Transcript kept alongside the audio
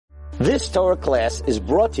This Torah class is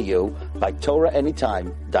brought to you by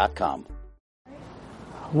TorahAnytime.com.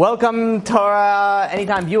 Welcome, Torah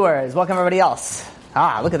Anytime viewers. Welcome, everybody else.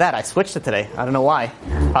 Look at that. I switched it today. I don't know why.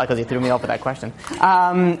 Probably because you threw me off with that question.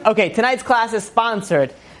 Okay, tonight's class is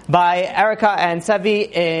sponsored by Erica and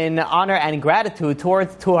Sevi in honor and gratitude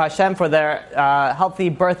to Hashem for their healthy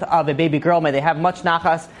birth of a baby girl. May they have much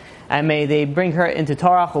nachas, and may they bring her into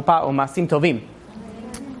Torah, chuppah, u'masim tovim.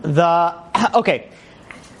 Okay.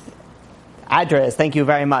 Address, thank you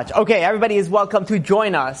very much. Okay, everybody is welcome to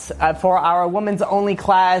join us for our women's only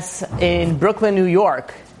class in Brooklyn, New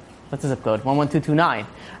York. What's the zip code? 11229.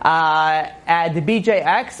 At the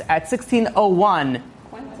BJX at 1601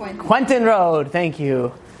 Quentin Road. Thank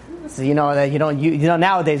you. So you know that you know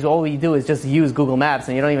nowadays all we do is just use Google Maps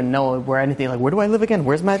and you don't even know where anything, like, where do I live again?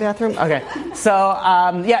 Where's my bathroom? Okay. So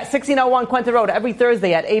 1601 Quentin Road every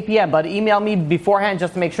Thursday at 8 p.m. But email me beforehand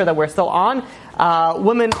just to make sure that we're still on.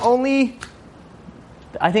 Women only.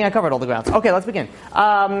 I think I covered all the grounds. Okay, let's begin.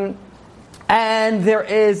 And there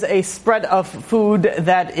is a spread of food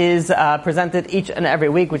that is presented each and every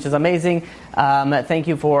week, which is amazing. Thank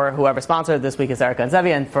you for whoever sponsored. This week is Erica and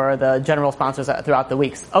Zevi, and for the general sponsors throughout the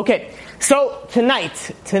weeks. Okay, so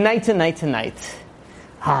tonight.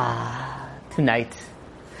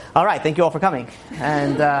 All right, thank you all for coming.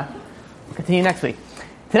 And we'll continue next week.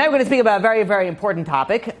 Tonight we're going to speak about a very, very important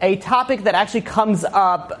topic. A topic that actually comes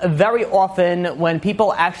up very often when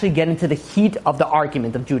people actually get into the heat of the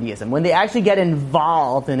argument of Judaism. When they actually get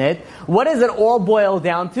involved in it, what does it all boil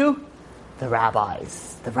down to? The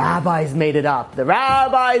rabbis. The rabbis made it up. The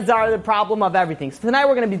rabbis are the problem of everything. So tonight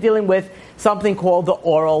we're going to be dealing with something called the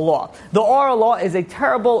oral law. The oral law is a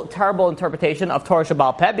terrible, terrible interpretation of Torah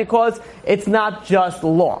Shebaal Peh because it's not just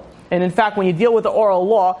law. And in fact, when you deal with the oral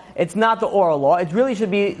law, it's not the oral law. It really should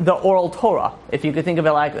be the oral Torah, if you could think of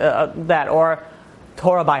it like that, or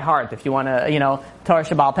Torah by heart, if you want to, Torah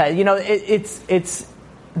Shebaal Peh. It's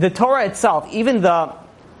the Torah itself, even the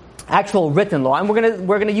actual written law. And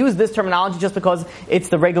we're gonna use this terminology just because it's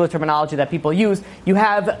the regular terminology that people use. You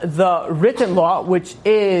have the written law, which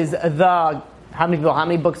is how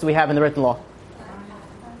many books do we have in the written law?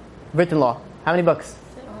 Written law. How many books?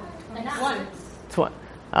 1.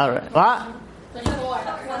 All right.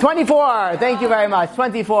 What? 24. Thank you very much.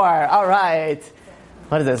 24. All right.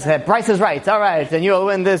 What is this? Price is Right. All right. And you'll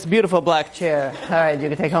win this beautiful black chair. All right. You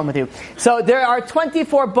can take home with you. So there are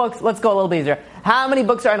 24 books. Let's go a little bit easier. How many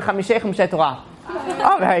books are in Chamishei Chumshei Torah?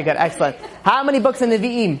 Oh, very good. Excellent. How many books in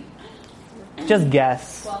Nevi'im? Just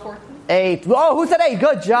guess. 8. Oh, who said 8?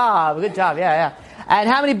 Good job. Good job. Yeah. And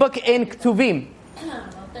how many books in Ketuvim?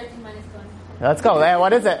 13 minus 20. Let's go. Hey,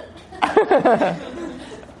 what is it?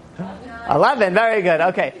 11, very good.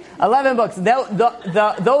 Okay, 11 books.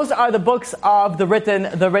 Those are the books of the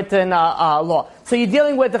written law. So you're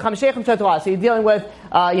dealing with the Chamishei Chumshei Torah. So you're dealing with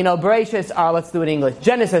Bereshis. Let's do it in English.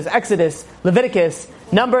 Genesis, Exodus, Leviticus,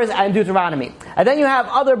 Numbers, and Deuteronomy. And then you have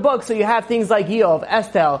other books. So you have things like Eov,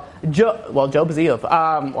 Esther, Job is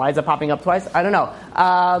Eov. Why is it popping up twice? I don't know.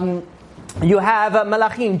 You have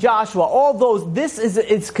Malachim, Joshua. All those.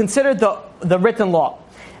 It's considered the written law,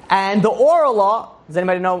 and the oral law. Does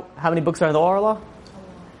anybody know how many books are in the oral law?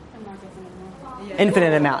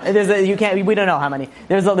 Infinite amount. We don't know how many.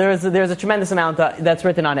 There's a tremendous amount that's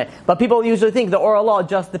written on it. But people usually think the oral law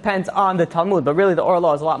just depends on the Talmud. But really the oral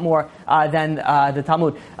law is a lot more than the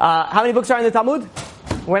Talmud. How many books are in the Talmud?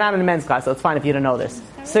 We're not in a men's class, so it's fine if you don't know this.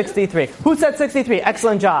 63. Who said 63?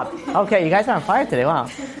 Excellent job. Okay, you guys are on fire today. Wow.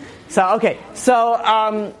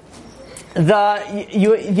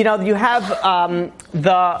 You have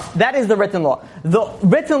that is the written law. The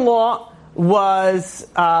written law was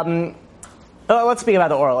let's speak about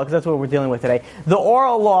the oral law because that's what we're dealing with today. The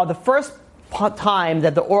oral law, the first time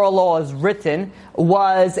that the oral law is written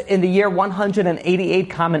was in the year 188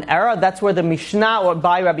 Common Era. That's where the Mishnah or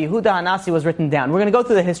by Rabbi Yehuda Hanasi was written down. We're going to go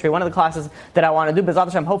through the history. One of the classes that I want to do, B'ezrat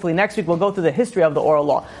Hashem, hopefully next week we'll go through the history of the oral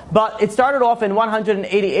law. But it started off in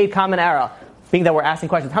 188 Common Era. Being that we're asking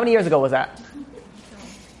questions, how many years ago was that?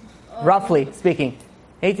 Roughly speaking.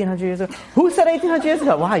 1,800 years ago? Who said 1,800 years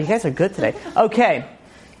ago? Wow, you guys are good today. Okay.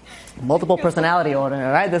 Multiple personality order,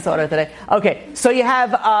 right? This order today. Okay, so you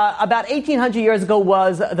have about 1,800 years ago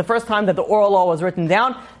was the first time that the oral law was written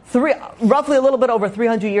down. Roughly a little bit over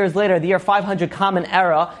 300 years later, the year 500 Common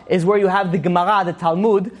Era, is where you have the Gemara, the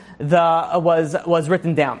Talmud, was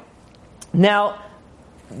written down. Now,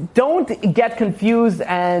 don't get confused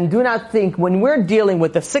and do not think when we're dealing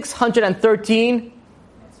with the 613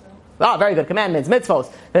 very good, commandments, mitzvos.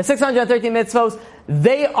 The 613 mitzvos,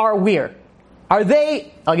 they are where? Are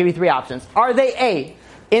they, I'll give you three options. Are they A,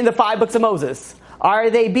 in the 5 books of Moses?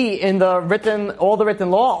 Are they in all the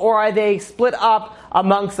written law, or are they split up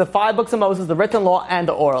amongst the 5 books of Moses, the written law and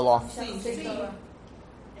the oral law?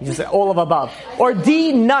 You just say all of above. Or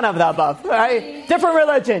D, none of the above. All right? Different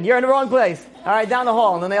religion. You're in the wrong place. All right, down the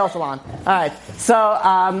hall in the nail salon. All right.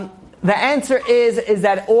 So the answer is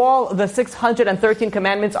that all the 613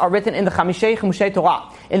 commandments are written in the Chemishei Torah,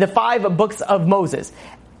 in the 5 books of Moses.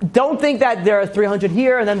 Don't think that there are 300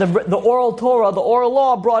 here and then the oral Torah, the oral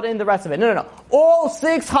law brought in the rest of it. No. All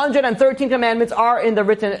 613 commandments are in the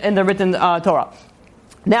written Torah.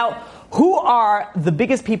 Now, who are the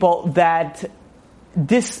biggest people that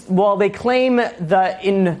they claim the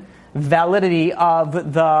invalidity of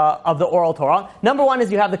the oral Torah? Number one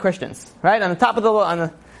is you have the Christians, right? On the top of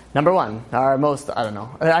the number one, or most, I don't know.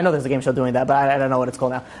 I know there's a game show doing that, but I don't know what it's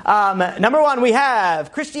called now. Number one, we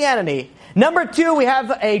have Christianity. Number 2, we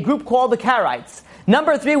have a group called the Karaites.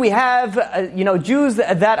 Number 3, we have Jews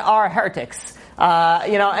that are heretics.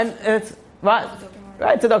 And it's right.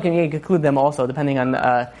 Tzaddokim, you can include them also, depending on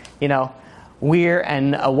where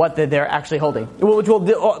and what they're actually holding, which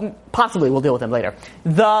possibly we'll deal with them later.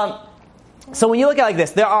 So when you look at it like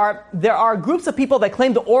this, there are groups of people that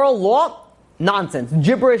claim the oral law, nonsense,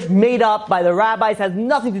 gibberish made up by the rabbis, has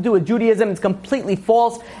nothing to do with Judaism. It's completely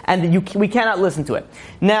false, and we cannot listen to it.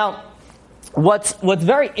 Now, what's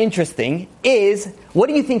very interesting is, what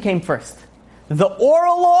do you think came first, the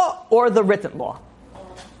oral law or the written law?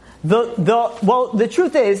 The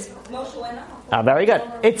truth is, very good.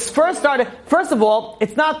 It's first started. First of all,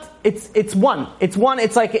 it's not. It's one. It's one.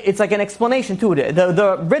 It's like an explanation to it.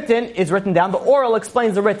 The written is written down. The oral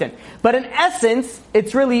explains the written. But in essence,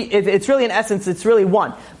 it's really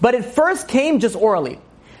one. But it first came just orally.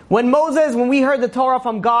 When we heard the Torah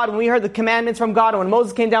from God, when we heard the commandments from God, and when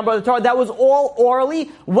Moses came down by the Torah, that was all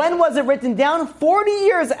orally. When was it written down? 40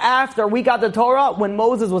 years after we got the Torah, when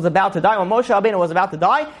Moses was about to die, when Moshe Rabbeinu was about to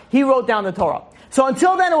die, he wrote down the Torah. So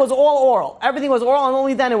until then, it was all oral. Everything was oral, and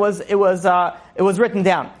only then it was written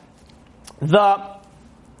down.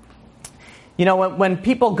 When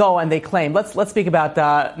people go and they claim, let's speak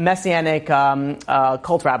about messianic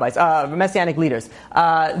cult rabbis, messianic leaders.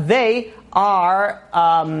 They are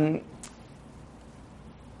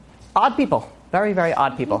odd people, very, very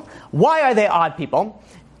odd people. Why are they odd people?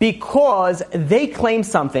 Because they claim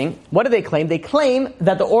something. What do they claim? They claim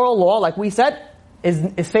that the oral law, like we said,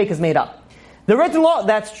 is fake, is made up. The written law,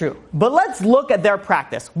 that's true. But let's look at their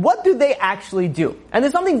practice. What do they actually do? And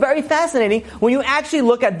there's something very fascinating when you actually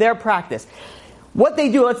look at their practice. What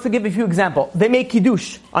they do, let's give a few examples. They make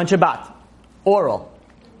kiddush on Shabbat. Oral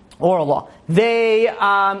law. They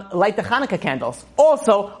light the Hanukkah candles.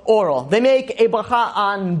 Also oral. They make a bracha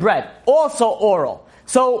on bread. Also oral.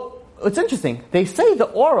 So, it's interesting. They say the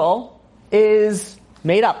oral is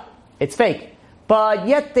made up. It's fake. But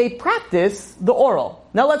yet they practice the oral.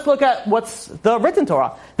 Now let's look at what's the written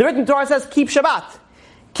Torah. The written Torah says, keep Shabbat.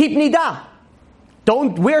 Keep Nidah.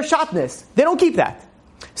 Don't wear shatnez. They don't keep that.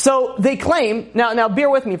 So they claim, now bear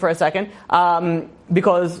with me for a second,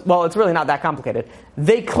 because, it's really not that complicated.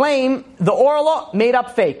 They claim the oral law, made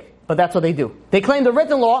up, fake. But that's what they do. They claim the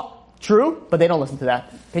written law, true, but they don't listen to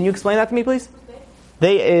that. Can you explain that to me, please?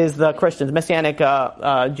 They is the Christians, Messianic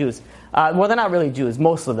Jews. They're not really Jews,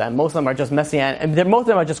 most of them. Most of them are just Messianic, most of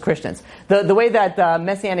them are just Christians. The way that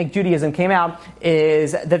Messianic Judaism came out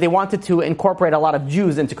is that they wanted to incorporate a lot of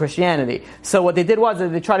Jews into Christianity. So what they did was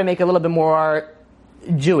they tried to make it a little bit more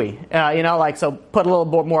Jewy, so put a little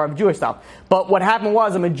bit more of Jewish stuff. But what happened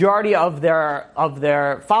was a majority of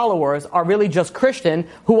their followers are really just Christian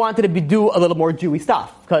who wanted to do a little more Jewy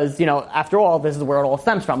stuff. Because, after all, this is where it all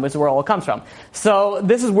stems from. This is where it all comes from. So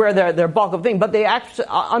this is where their bulk of thing. But they actually,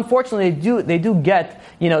 unfortunately, they do get,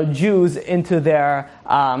 Jews into their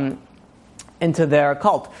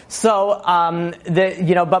cult. So,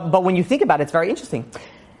 but when you think about it, it's very interesting.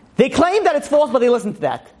 They claim that it's false, but they listen to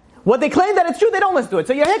that. What they claim that it's true, they don't listen to it.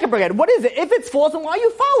 So you're a hypocrite. What is it? If it's false, then why are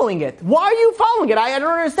you following it? Why are you following it? I don't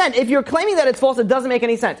understand. If you're claiming that it's false, it doesn't make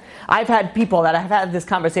any sense. I've had people that have had this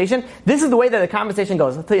conversation. This is the way that the conversation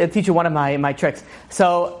goes. I'll teach you one of my tricks.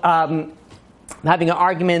 So, I'm having an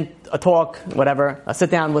argument, a talk, whatever, a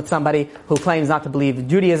sit down with somebody who claims not to believe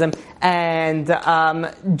Judaism, and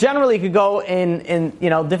generally it could go in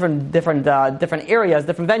different areas,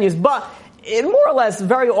 different venues, but it more or less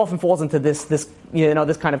very often falls into this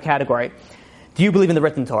kind of category. Do you believe in the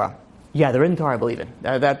written Torah? Yeah, the written Torah I believe in.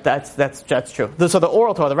 That's true. So the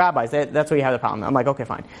oral Torah, the rabbis, that's where you have the problem. I'm like, okay,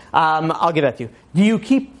 fine. I'll give that to you. Do you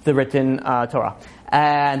keep the written Torah?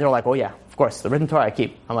 And they're like, oh yeah, of course, the written Torah I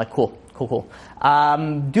keep. I'm like, cool.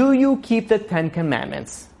 Do you keep the 10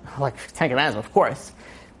 Commandments? I'm like, 10 Commandments, of course.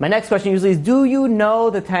 My next question usually is, do you know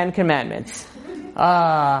the 10 Commandments?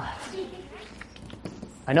 I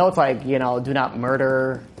know it's like, do not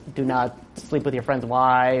murder, do not sleep with your friend's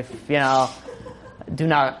wife, do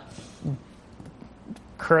not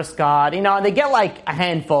curse God, and they get like a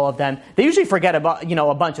handful of them. They usually forget about,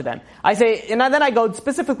 a bunch of them. I say, and then I go,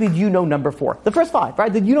 specifically, do you know number 4? The first 5,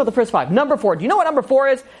 right? Did you know the first 5? Number 4. Do you know what number 4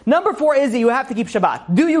 is? Number 4 is that you have to keep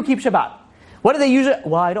Shabbat. Do you keep Shabbat? What do they usually?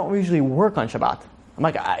 Well, I don't usually work on Shabbat. I'm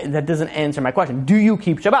like, that doesn't answer my question. Do you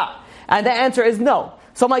keep Shabbat? And the answer is no.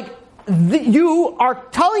 So I'm like, you are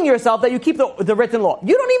telling yourself that you keep the written law.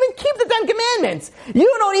 You don't even keep the 10 Commandments.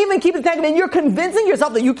 You don't even keep the 10 Commandments. You're convincing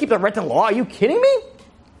yourself that you keep the written law. Are you kidding me?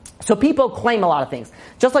 So people claim a lot of things,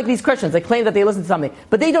 just like these Christians. They claim that they listen to something,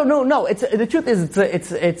 but they don't know. No, the truth is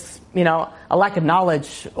it's a lack of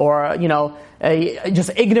knowledge or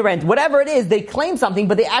just ignorant, whatever it is. They claim something,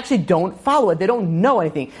 but they actually don't follow it. They don't know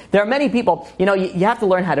anything. There are many people. You have to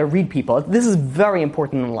learn how to read people. This is very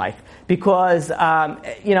important in life because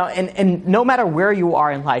and no matter where you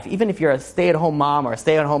are in life, even if you're a stay-at-home mom or a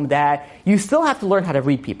stay-at-home dad, you still have to learn how to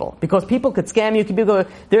read people because people could scam you.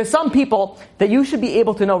 There are some people that you should be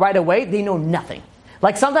able to know right away. They know nothing.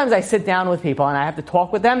 Like sometimes I sit down with people and I have to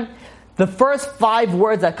talk with them. The first 5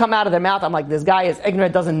 words that come out of their mouth, I'm like, this guy is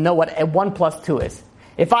ignorant, doesn't know what 1 + 2 is.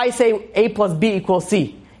 If I say A + B =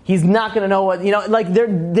 C, he's not going to know what, they're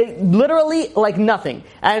they literally nothing.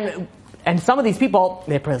 And some of these people,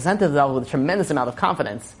 they present themselves with a tremendous amount of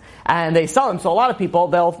confidence. And they sell them, so a lot of people,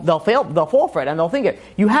 they'll fall for it, and they'll think it.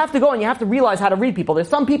 You have to go and you have to realize how to read people. There's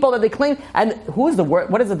some people that they claim, and who is the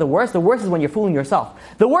worst? What is it the worst? The worst is when you're fooling yourself.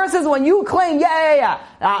 The worst is when you claim,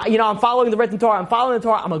 I'm following the written Torah,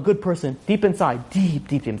 I'm a good person. Deep inside,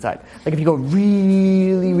 deep inside. Like if you go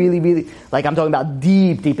really, really, really, like I'm talking about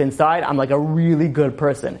deep inside, I'm like a really good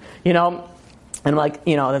person. And I'm like,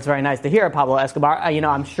 that's very nice to hear, Pablo Escobar.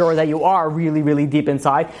 I'm sure that you are really, really deep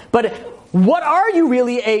inside. But what are you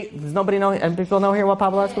really does nobody know? And people know here what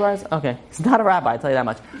Pablo Escobar is? Okay. He's not a rabbi, I'll tell you that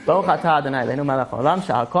much.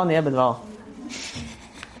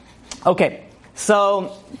 Okay.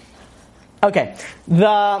 So,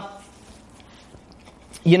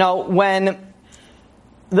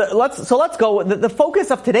 let's go. The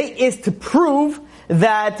focus of today is to prove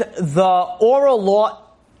that the oral law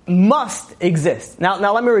must exist.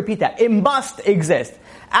 Now let me repeat that. It must exist.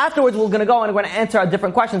 Afterwards, we're going to go and we're going to answer our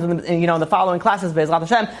different questions in the following classes, Be'ezrat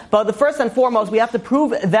Hashem. But the first and foremost, we have to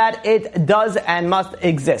prove that it does and must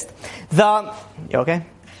exist. You okay?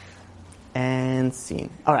 And scene.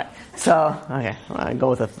 All right. So, okay, I'll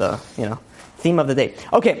go with the theme of the day.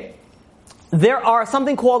 Okay. There are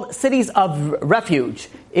something called cities of refuge.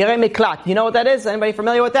 Irei Miklat. You know what that is? Anybody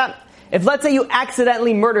familiar with that? If, let's say, you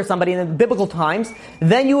accidentally murder somebody in the biblical times,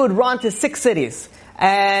 then you would run to 6 cities.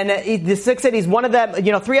 And the 6 cities, one of them,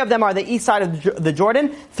 3 of them are the east side of the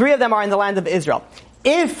Jordan, 3 of them are in the land of Israel.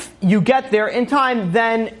 If you get there in time,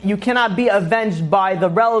 then you cannot be avenged by the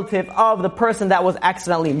relative of the person that was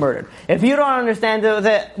accidentally murdered. If you don't understand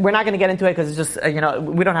that, we're not going to get into it because it's just,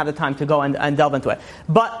 we don't have the time to go and delve into it.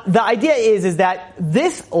 But the idea is that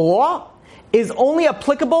this law is only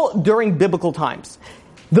applicable during biblical times.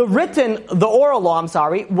 The oral law,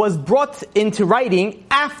 was brought into writing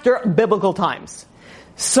after biblical times.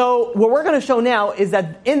 So what we're going to show now is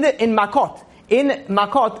that in Makot,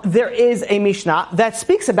 there is a Mishnah that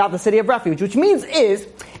speaks about the city of refuge, which means is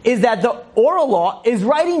that the oral law is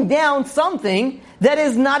writing down something that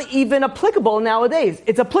is not even applicable nowadays.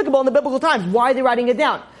 It's applicable in the biblical times. Why are they writing it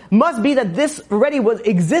down? Must be that this already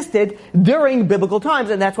existed during biblical times,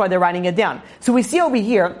 and that's why they're writing it down. So we see over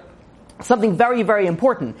here something very, very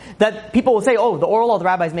important, that people will say, the oral law, the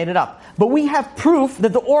rabbis made it up. But we have proof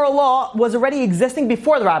that the oral law was already existing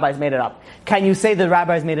before the rabbis made it up. Can you say the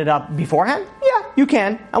rabbis made it up beforehand? Yeah, you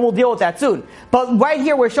can, and we'll deal with that soon. But right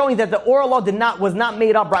here we're showing that the oral law was not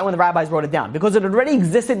made up right when the rabbis wrote it down, because it already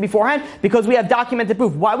existed beforehand, because we have documented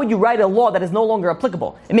proof. Why would you write a law that is no longer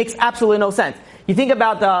applicable? It makes absolutely no sense. You think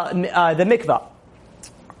about the mikvah.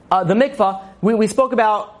 The mikvah, we spoke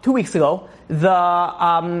about 2 weeks ago,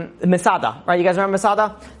 the Masada, right? You guys remember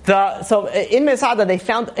Masada? So in Masada they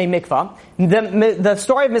found a mikvah. The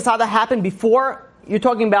story of Masada happened before, you're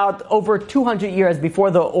talking about over 200 years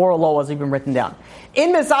before the oral law was even written down.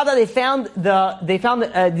 In Masada they found the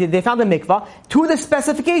mikvah to the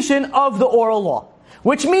specification of the oral law,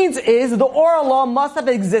 which means is the oral law must have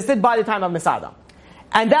existed by the time of Masada.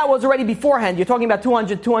 And that was already beforehand. You're talking about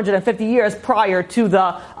 250 years prior to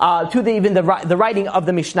the writing of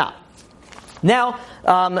the Mishnah. Now,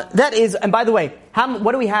 that is, and by the way, how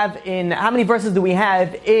many verses do we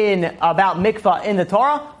have about mikvah in the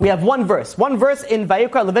Torah? We have one verse in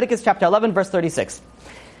Vayikra, Leviticus chapter 11, verse 36.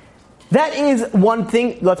 That is one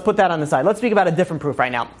thing. Let's put that on the side. Let's speak about a different proof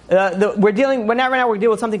right now. We're dealing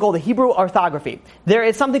with something called the Hebrew orthography. There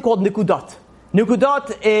is something called nikudot.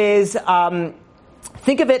 Nikudot is,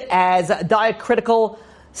 think of it as diacritical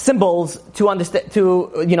symbols to understand,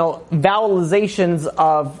 vowelizations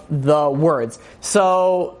of the words.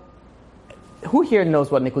 So, who here knows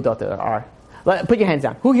what nikudot are? Put your hands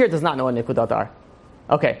down. Who here does not know what nikudot are?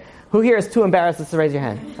 Okay. Who here is too embarrassed to raise your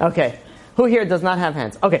hand? Okay. Who here does not have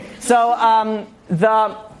hands? Okay. So,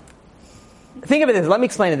 think of it this. Let me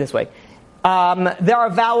explain it this way. There are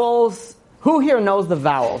vowels. Who here knows the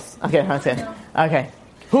vowels? Okay, that's it. Okay.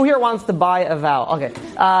 Who here wants to buy a vowel? Okay.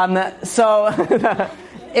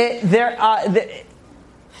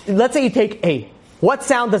 Let's say you take A. What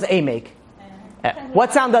sound does A make?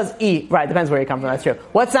 What sound does E? Right, depends where you come from, that's true.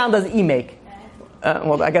 What sound does E make?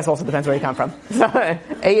 Well, I guess also depends where you come from. So,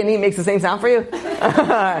 A and E makes the same sound for you?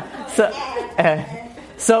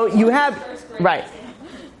 So you have, right.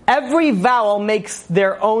 Every vowel makes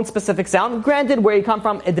their own specific sound. Granted, where you come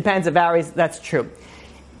from, it depends, it varies, that's true.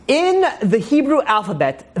 In the Hebrew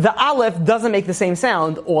alphabet, the aleph doesn't make the same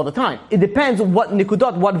sound all the time. It depends what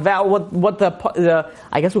nikudot, what vowel, what the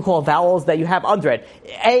I guess we call vowels that you have under it.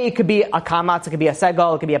 A could be a kamatz, it could be a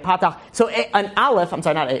segol, it could be a patach. So an aleph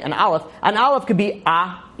could be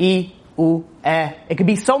a, e, u, e. It could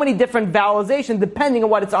be so many different vowelizations depending on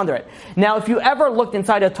what it's under it. Now, if you ever looked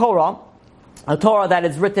inside a Torah that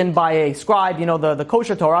is written by a scribe, the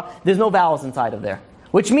kosher Torah, there's no vowels inside of there.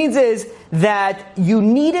 Which means is that you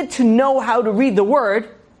needed to know how to read the word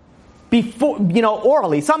before,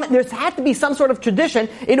 orally. There had to be some sort of tradition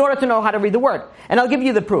in order to know how to read the word. And I'll give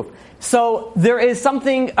you the proof. So there is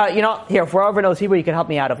something, here, if whoever knows Hebrew, you can help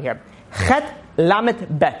me out over here. Chet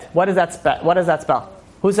lamet bet. What does that spell?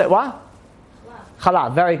 Who said what?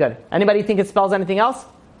 Chalav. Very good. Anybody think it spells anything else?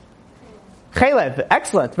 Chalev.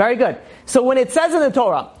 Excellent. Very good. So when it says in the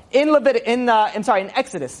Torah, in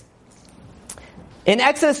Exodus, in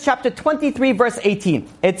Exodus chapter 23 verse 18,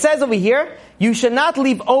 it says over here, you should not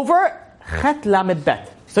leave over chet lamed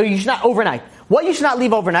bet. So you should not overnight. What you should not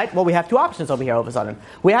leave overnight? Well, we have two options over here all of a sudden.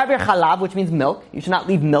 We have here chalav, which means milk. You should not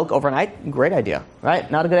leave milk overnight. Great idea, right?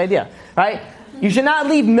 Not a good idea, right? You should not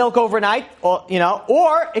leave milk overnight, or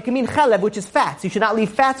it can mean chalev, which is fats. You should not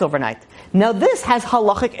leave fats overnight. Now this has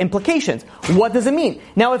halachic implications. What does it mean?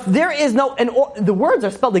 Now if there is the words are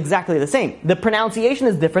spelled exactly the same. The pronunciation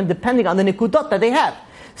is different depending on the nikudot that they have.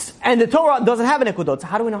 And the Torah doesn't have a nikudot, so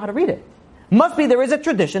how do we know how to read it? Must be there is a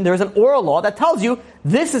tradition, there is an oral law that tells you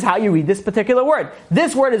this is how you read this particular word.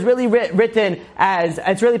 This word is really written as,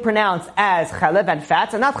 it's really pronounced as chalev and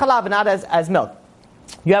fats, and not chalav and not as milk.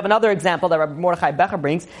 You have another example that Rabbi Mordechai Becher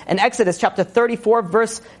brings in Exodus chapter 34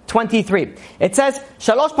 verse 23. It says,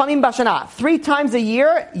 Shalosh pamim bashana, 3 times a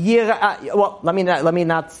year, let me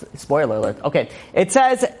not, spoiler alert. Okay. It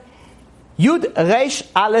says, Yud Resh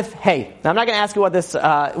Aleph Hey. Now I'm not going to ask you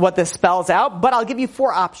what this spells out, but I'll give you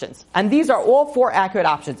 4 options. And these are all 4 accurate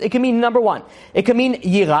options. It can mean number 1. It can mean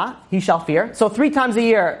Yira, he shall fear. So 3 times a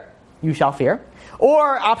year, you shall fear.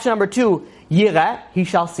 Or option number 2, Yireh, he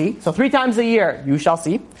shall see. So 3 times a year, you shall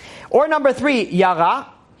see. Or number 3, Yara,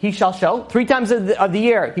 he shall show. 3 times of the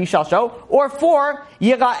year, he shall show. Or 4,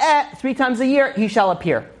 Yira'eh, 3 times a year, he shall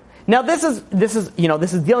appear. Now this is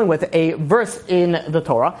dealing with a verse in the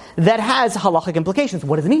Torah that has halachic implications.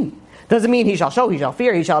 What does it mean? Does it mean he shall show, he shall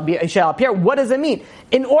fear, he shall appear? What does it mean?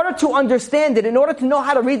 In order to understand it, in order to know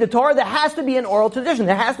how to read the Torah, there has to be an oral tradition.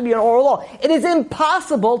 There has to be an oral law. It is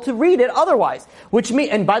impossible to read it otherwise. Which means,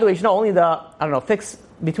 and by the way, you should know only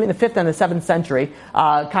between the 5th and the 7th century,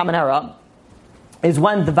 Common Era, is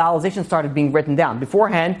when the vowelization started being written down.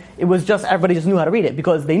 Beforehand, it was just, everybody just knew how to read it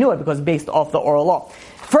because they knew it because based off the oral law.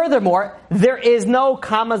 Furthermore, there is no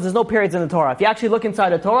commas, there's no periods in the Torah. If you actually look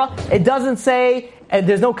inside the Torah, it doesn't say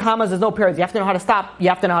there's no commas, there's no periods. You have to know how to stop. You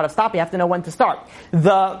have to know how to stop. You have to know when to start.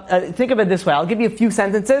 Think of it this way. I'll give you a few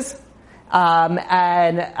sentences,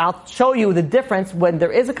 and I'll show you the difference when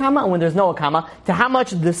there is a comma and when there's no comma, to how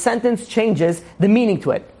much the sentence changes the meaning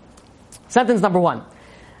to it. Sentence number 1.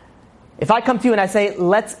 If I come to you and I say,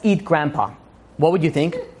 let's eat grandpa, what would you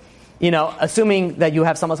think? Assuming that you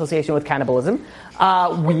have some association with cannibalism,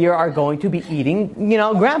 we are going to be eating,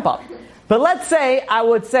 grandpa. But let's say, I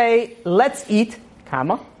would say, let's eat,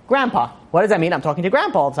 grandpa. What does that mean? I'm talking to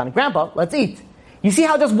grandpa all of a sudden. Grandpa, let's eat. You see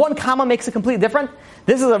how just one comma makes it completely different?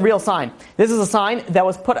 This is a real sign. This is a sign that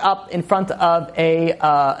was put up in front of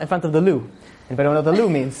the loo. Anybody know what the loo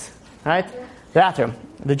means? Right? The bathroom.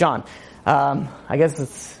 The John. I guess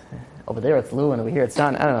it's, over there it's loo and over here it's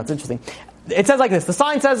John. I don't know, it's interesting. It says like this. The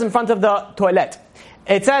sign says in front of the toilet.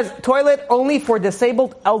 It says, toilet only for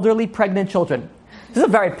disabled, elderly, pregnant children. This is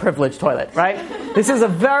a very privileged toilet, right? This is a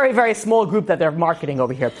very, very small group that they're marketing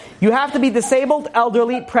over here. You have to be disabled,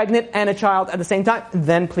 elderly, pregnant, and a child at the same time.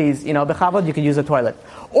 Then please, bechavod, you can use a toilet.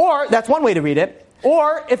 Or, that's one way to read it.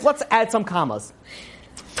 Or, let's add some commas.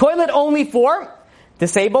 Toilet only for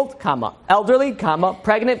disabled, comma, elderly, comma,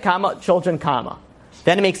 pregnant, comma, children, comma.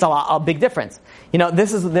 Then it makes a big difference.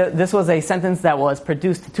 This was a sentence that was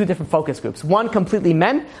produced to two different focus groups. One completely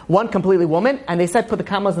men, one completely woman, and they said put the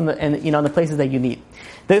commas in the places that you need.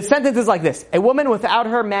 The sentence is like this: a woman without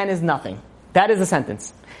her man is nothing. That is the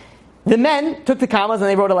sentence. The men took the commas and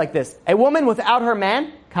they wrote it like this: a woman without her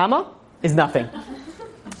man, comma, is nothing.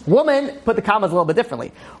 Woman put the commas a little bit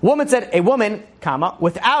differently. Woman said, a woman, comma,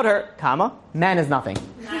 without her, comma, man is nothing.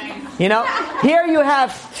 Nice. Here you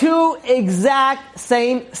have two exact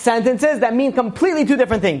same sentences that mean completely two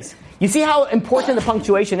different things. You see how important the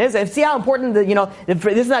punctuation is, and see how important we're not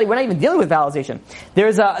even dealing with vowelization.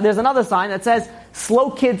 There's another sign that says slow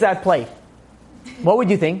kids at play. What would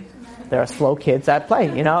you think? There are slow kids at play.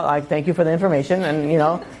 Thank you for the information,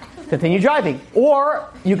 and continue driving. Or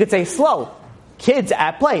you could say slow kids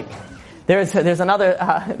at play. There's another.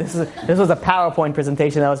 This was a PowerPoint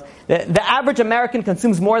presentation that was the average American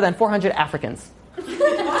consumes more than 400 Africans.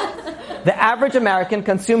 The average American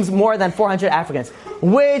consumes more than 400 Africans,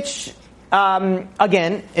 which,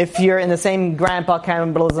 again, if you're in the same grandpa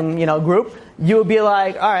cannibalism, group, you would be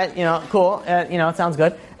like, all right, cool, it sounds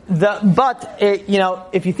good.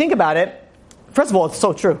 If you think about it, first of all, it's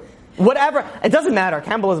so true. Whatever, it doesn't matter,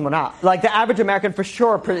 cannibalism or not. Like the average American, for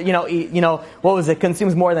sure,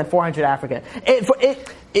 consumes more than 400 African.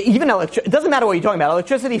 Even though it doesn't matter what you're talking about,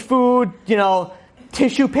 electricity, food,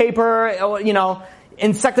 tissue paper,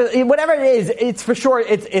 insecticide, whatever it is, it's for sure,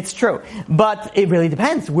 it's true. But it really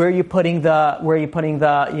depends where you're putting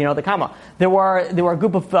the comma. There were a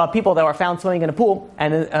group of people that were found swimming in a pool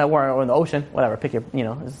or in the ocean, whatever. Pick your,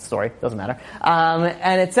 it's a story, doesn't matter.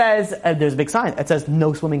 And it says there's a big sign. It says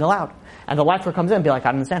no swimming allowed. And the lifeguard comes in and be like, I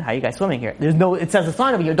don't understand how you guys swimming here. It says a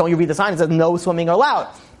sign over here. Don't you read the sign? It says no swimming allowed.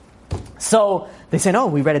 So they say no.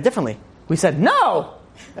 We read it differently. We said no!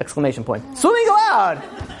 Exclamation point. Swimming allowed!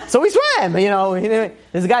 So we swam!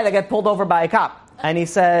 There's a guy that got pulled over by a cop. And he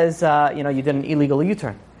says, you did an illegal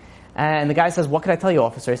U-turn. And the guy says, what can I tell you,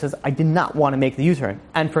 officer? He says, I did not want to make the U-turn.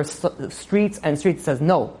 And for streets and streets, it says,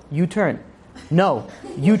 no, U-turn. No,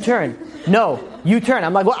 U-turn. No, U-turn.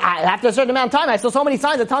 I'm like, well, after a certain amount of time, I saw so many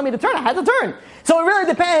signs that tell me to turn. I had to turn. So it really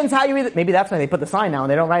depends how you read it. Maybe that's why they put the sign now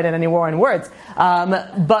and they don't write it anymore in words.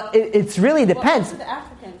 But it really depends. The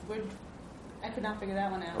Africans, I could not figure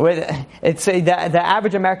that one out. It's the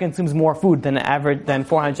average American consumes more food than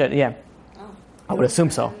 400. Yeah, I would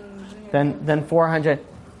assume so. Than 400.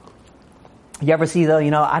 You ever see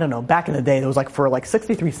I don't know, back in the day, it was for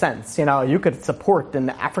 63 cents, you could support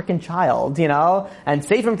an African child, and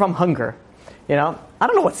save him from hunger, I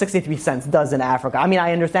don't know what 63 cents does in Africa. I mean,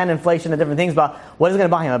 I understand inflation and different things, but what is it going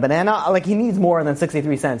to buy him? A banana? He needs more than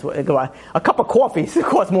 63 cents. A cup of coffee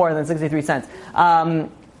costs more than 63 cents.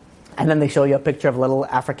 And then they show you a picture of a little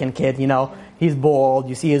African kid, he's bald,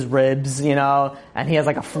 you see his ribs, and he has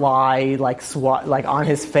a fly, on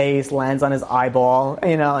his face, lands on his eyeball,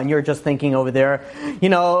 and you're just thinking over there,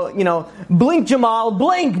 blink Jamal,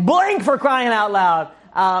 blink for crying out loud.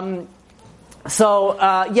 The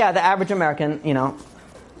average American,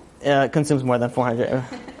 consumes more than 400, I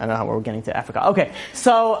don't know how we're getting to Africa. Okay,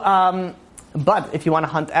 so, but if you want to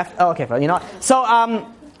hunt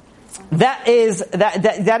that is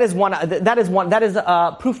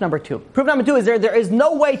proof number 2. Proof number 2 is there is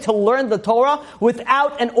no way to learn the Torah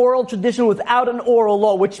without an oral tradition, without an oral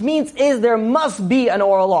law, which means there must be an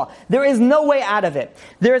oral law. There is no way out of it.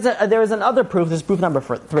 There is another proof, this is proof number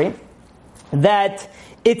 3, that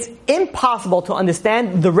it's impossible to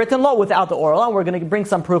understand the written law without the oral law, and we're going to bring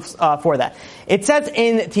some proofs for that. It says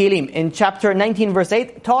in Tehillim, in chapter 19, verse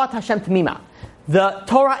 8, Torah Hashem Tmima. The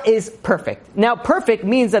Torah is perfect. Now, perfect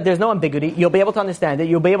means that there's no ambiguity. You'll be able to understand it.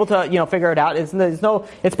 You'll be able to, figure it out. It's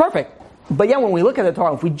perfect. But yeah, when we look at the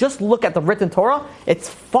Torah, if we just look at the written Torah, it's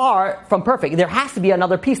far from perfect. There has to be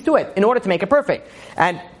another piece to it in order to make it perfect.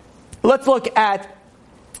 And let's look at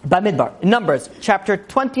Bamidbar, Numbers, chapter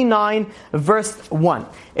 29, verse 1.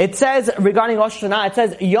 It says, regarding Rosh Hashanah, it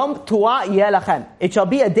says, Yom Tuah Yeh Lachem. It shall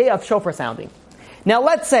be a day of shofar sounding. Now,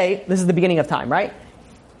 let's say, this is the beginning of time, right?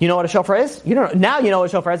 You know what a shofar is? You don't know. Now you know what a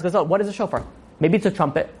shofar is because, what is a shofar? Maybe it's a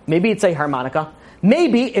trumpet. Maybe it's a harmonica.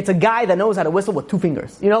 Maybe it's a guy that knows how to whistle with 2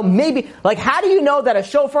 fingers. Maybe, how do you know that a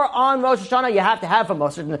shofar on Rosh Hashanah you have to have from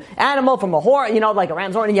a certain animal, from a horn, like a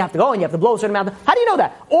ram's horn, and you have to go and you have to blow a certain amount. How do you know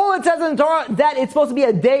that? All it says in the Torah, that it's supposed to be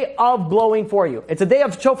a day of blowing for you. It's a day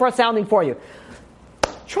of shofar sounding for you.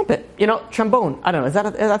 trumpet, trombone. I don't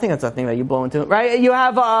know. I think that's a thing that you blow into, right? You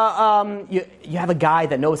have you have a guy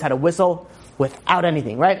that knows how to whistle without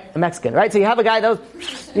anything, right? A Mexican, right? So you have a guy that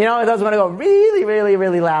doesn't want to go really, really,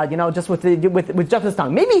 really loud, just with just his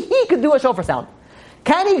tongue. Maybe he could do a shofar sound.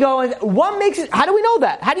 Can he go? And what makes it? How do we know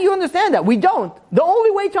that? How do you understand that? We don't. The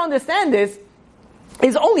only way to understand this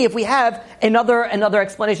is only if we have another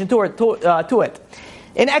explanation to it.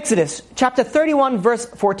 In Exodus chapter 31, verse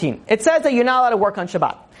 14, it says that you're not allowed to work on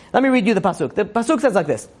Shabbat. Let me read you the pasuk. The pasuk says like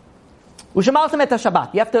this: "Ushamaltem et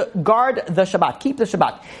Shabbat." You have to guard the Shabbat, keep the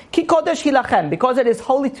Shabbat. Ki kodesh hilachem, because it is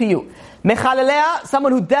holy to you. Mechalelea,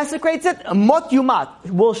 someone who desecrates it, mot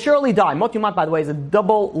yumat, will surely die. Mot yumat, by the way, is a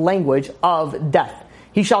double language of death.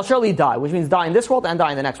 He shall surely die, which means die in this world and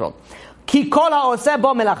die in the next world. Ki kol ha'oseh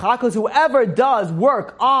bo melacha, because whoever does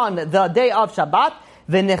work on the day of Shabbat,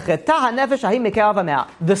 v'necheta ha'nefesh ha'hi mikerav ha'mea,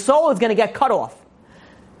 the soul is going to get cut off.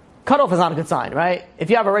 Cut off is not a good sign, right? If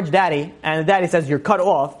you have a rich daddy and the daddy says you're cut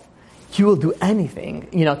off, you will do anything,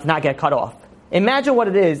 to not get cut off. Imagine what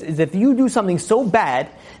it is if you do something so bad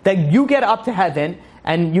that you get up to heaven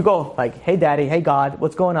and you go like, "Hey daddy, hey God,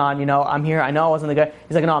 what's going on? I'm here. I know I wasn't the guy."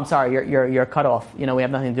 He's like, "No, I'm sorry. You're cut off. We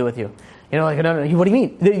have nothing to do with you." No, what do you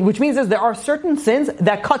mean? Which means is there are certain sins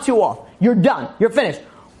that cuts you off. You're done. You're finished.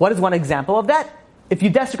 What is one example of that? If you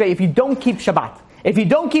desecrate, if you don't keep Shabbat. If you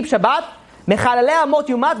don't keep Shabbat, you're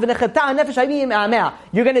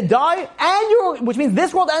going to die, which means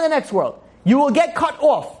this world and the next world. You will get cut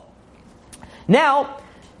off. Now,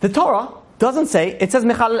 the Torah doesn't say, it says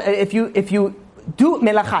if you do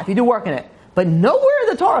melacha, if you do work in it. But nowhere in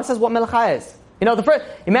the Torah says what melacha is.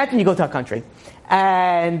 Imagine you go to a country,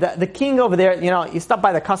 and the king over there, you stop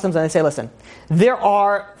by the customs and they say, "Listen, there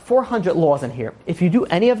are 400 laws in here. If you do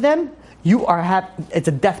any of them, it's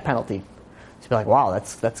a death penalty." So you're like, "Wow,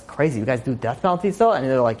 that's crazy. You guys do death penalties still?" And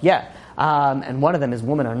they're like, "Yeah." And one of them is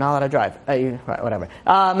women are not allowed to drive. Whatever.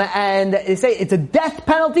 And they say it's a death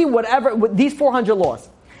penalty, whatever, with these 400 laws.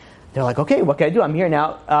 They're like, "Okay, what can I do? I'm here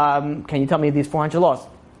now. Can you tell me these 400 laws?"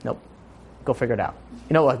 Nope. Go figure it out.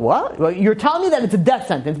 Like what? Well, you're telling me that it's a death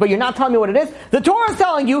sentence, but you're not telling me what it is. The Torah is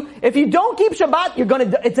telling you, if you don't keep Shabbat,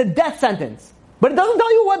 it's a death sentence. But it doesn't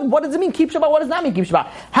tell you what does it mean, keep Shabbat, what does that mean, keep Shabbat?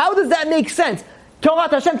 How does that make sense? Torah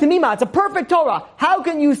Hashem Tamima, it's a perfect Torah. How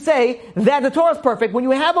can you say that the Torah is perfect when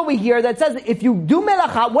you have over here that says if you do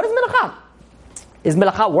melacha, what is melacha? Is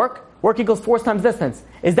melacha work? Work equals force times distance.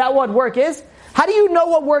 Is that what work is? How do you know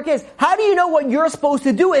what work is? How do you know what you're supposed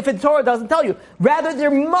to do if the Torah doesn't tell you? Rather, there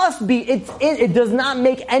must be, it does not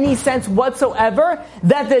make any sense whatsoever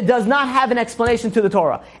that it does not have an explanation to the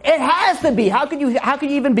Torah. It has to be. How could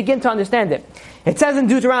you even begin to understand it? It says in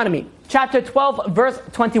Deuteronomy, chapter 12, verse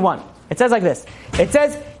 21. It says like this. It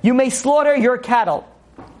says, "You may slaughter your cattle,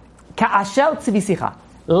 ka'asher tzivisicha,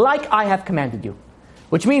 like I have commanded you."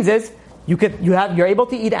 Which means is, you're able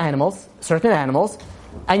to eat animals, certain animals,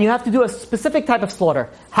 and you have to do a specific type of slaughter.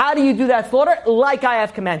 How do you do that slaughter? Like I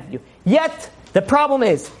have commanded you. Yet, the problem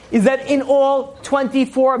is that in all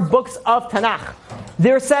 24 books of Tanakh,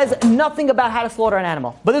 there says nothing about how to slaughter an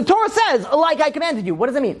animal. But the Torah says, like I commanded you. What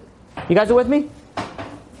does it mean? You guys are with me?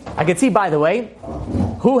 I can see, by the way,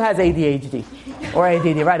 who has ADHD or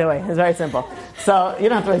ADD right away. It's very simple. So, you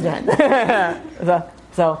don't have to raise your hand.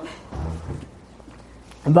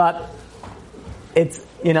 But it's,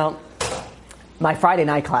 my Friday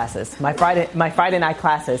night classes. My Friday night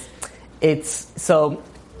classes. It's so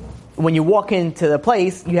when you walk into the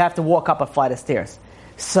place, you have to walk up a flight of stairs.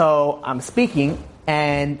 So I'm speaking,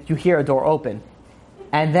 and you hear a door open,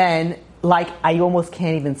 and then I almost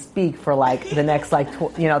can't even speak for the next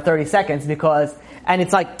 30 seconds and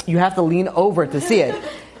it's like you have to lean over to see it.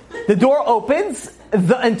 The door opens,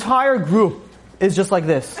 the entire group is just like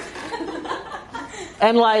this.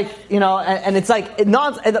 And and it's like, it's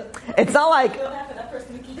not like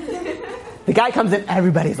the guy comes in,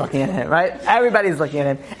 everybody's looking at him, right? Everybody's looking at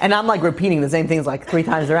him. And I'm repeating the same things 3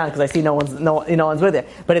 times around because I see no one's with it.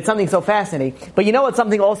 But it's something so fascinating. But what's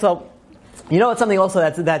something also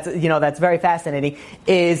that's very fascinating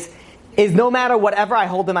is no matter whatever I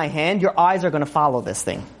hold in my hand, your eyes are going to follow this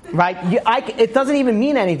thing, right? It doesn't even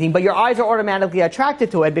mean anything, but your eyes are automatically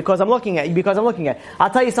attracted to it because I'm looking at it. I'll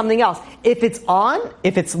tell you something else. If it's on,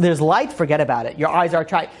 there's light, forget about it. Your eyes are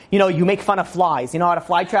attracted. You make fun of flies. You know what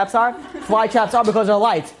fly traps are? Fly traps are because of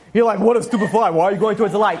lights. You're like, what a stupid fly. Why are you going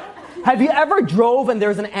towards the light? Have you ever drove and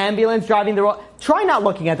there's an ambulance driving the road? Try not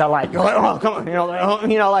looking at that light. You're like, oh, come on. Why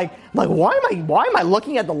am I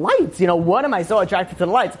looking at the lights? What am I so attracted to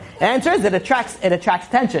the lights? The answer is it attracts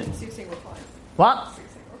attention. So you're saying we're flies. What?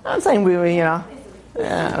 I'm saying I'm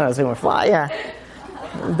not saying we're fly, yeah.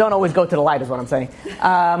 Don't always go to the light is what I'm saying.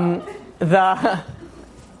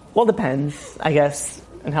 Well, depends, I guess,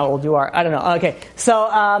 on how old you are. I don't know. Okay,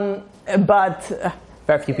 so, but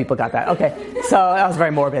very few people got that. Okay, so that was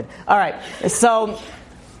very morbid. All right, so,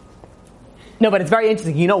 no, but it's very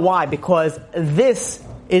interesting. You know why? Because this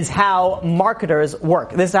is how marketers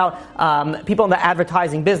work. This is how people in the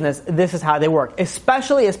advertising business, this is how they work.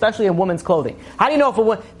 Especially in women's clothing. How do you know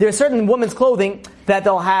if there's certain women's clothing that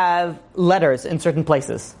they'll have letters in certain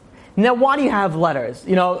places? Now, why do you have letters?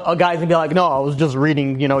 You know, a guy's gonna be like, no, I was just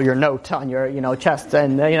reading, your note on your, chest,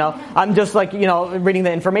 and, I'm just like, reading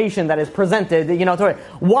the information that is presented, to it.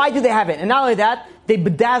 Why do they have it? And not only that, they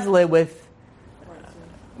bedazzle it with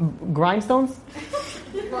grindstones?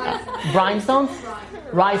 Rhinestones?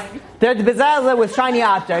 They're bedazzled with shiny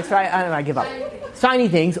objects, right? I don't know, I give up. Shiny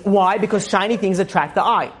things. Why? Because shiny things attract the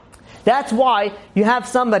eye. That's why you have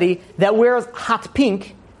somebody that wears hot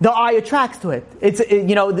pink, the eye attracts to it.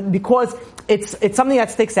 Because it's something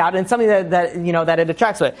that sticks out and something that it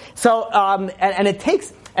attracts to it. So, and it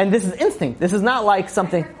takes, and this is instinct. This is not like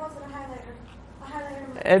something.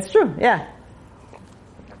 It's true, yeah.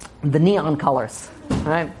 The neon colors,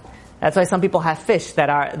 right? That's why some people have fish when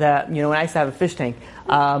I used to have a fish tank,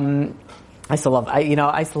 I used to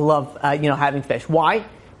love having fish. Why?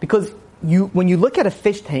 Because when you look at a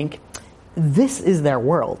fish tank, this is their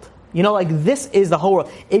world. This is the whole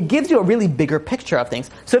world. It gives you a really bigger picture of things.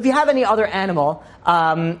 So if you have any other animal,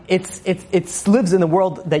 it lives in the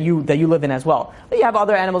world that you live in as well. But you have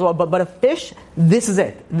other animals as well, but a fish, this is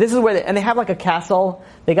it. This is where and they have like a castle.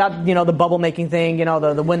 They got, the bubble making thing,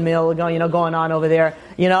 the windmill going on over there,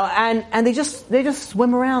 and they just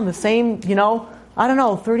swim around the same,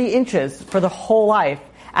 30 inches for the whole life.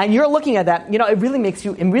 And you're looking at that, it really makes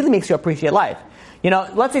you appreciate life.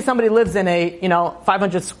 Let's say somebody lives in a,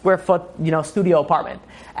 500 square foot, studio apartment.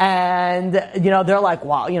 And, they're like,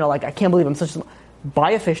 wow, I can't believe I'm such a...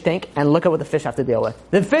 Buy a fish tank and look at what the fish have to deal with.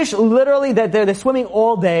 The fish, literally, they're swimming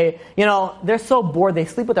all day. They're so bored, they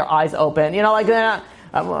sleep with their eyes open. They're not...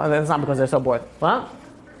 that's not because they're so bored. Well,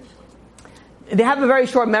 they have a very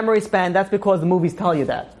short memory span. That's because the movies tell you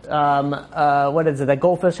that. What is it? That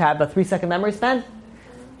goldfish have a 3-second memory span?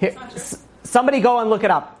 Here... Somebody go and look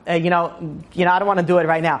it up. I don't want to do it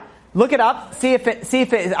right now. Look it up. See if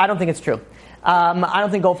it. I don't think it's true. I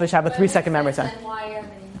don't think goldfish have a 3-second memory span.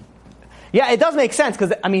 Yeah, it does make sense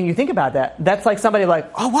because you think about that. That's like somebody like,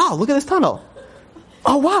 oh wow, look at this tunnel.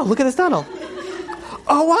 Oh wow, look at this tunnel.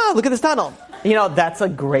 Oh wow, look at this tunnel. That's a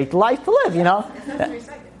great life to live.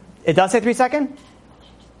 It does say 3 seconds.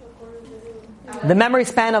 The memory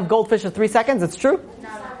span of goldfish is 3 seconds. It's true.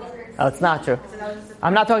 Oh, it's not true.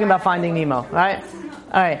 I'm not talking about Finding Nemo, all right?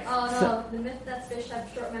 All right. No. The myth that fish have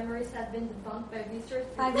short memories have been debunked by research.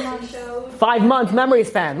 5 months. 5 months memory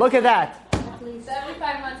span. Look at that.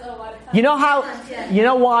 75 months. Oh, what? You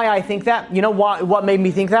know why I think that? You know what made me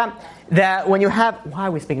think that? That when you have... Why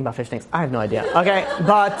are we speaking about fish tanks? I have no idea. Okay,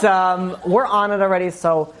 but we're on it already,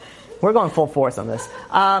 so we're going full force on this.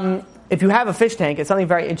 If you have a fish tank, it's something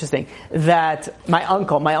very interesting that my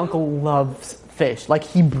uncle loves fish. Like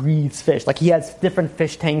he breathes fish. Like he has different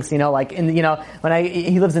fish tanks, he lives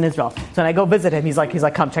in Israel. So when I go visit him, he's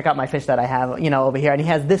like, come check out my fish that I have, over here. And he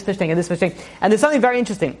has this fish tank and this fish tank. And there's something very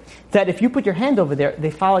interesting that if you put your hand over there, they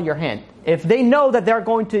follow your hand. If they know that they're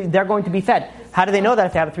going to be fed, how do they know that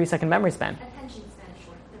if they have a 3-second memory span? Attention span is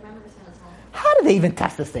short. Their memory span is long. How do they even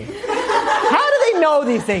test this thing? How do they know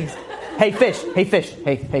these things? Hey fish.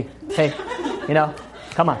 Hey.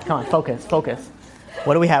 Come on, focus.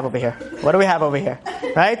 What do we have over here?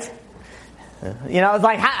 Right? It's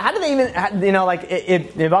like, how do they even,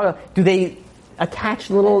 do they attach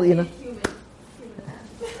little,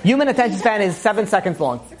 Human attention span is 7 seconds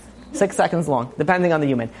long. 6 seconds long, depending on the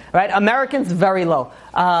human. Right? Americans, very low.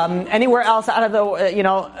 Anywhere else out of the,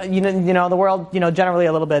 the world, generally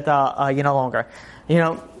a little bit, longer.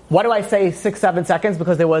 Why do I say 6-7 seconds?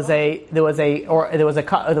 Because there was a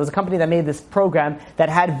company that made this program that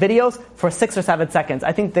had videos for 6 or 7 seconds.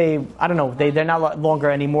 I think they're not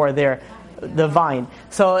longer anymore. They're the Vine.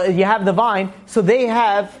 So you have the Vine. So they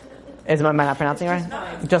have. Am I not pronouncing it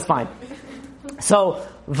right? Just fine. So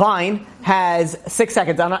Vine has 6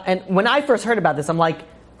 seconds. And when I first heard about this, I'm like,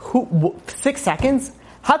 6 seconds?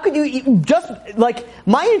 How could you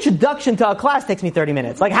my introduction to a class takes me 30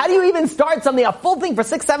 minutes. Like, how do you even start a full thing for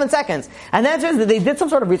 6-7 seconds? And the answer is that they did some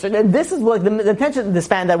sort of research, and this is like the attention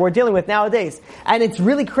span that we're dealing with nowadays. And it's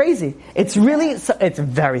really crazy. It's very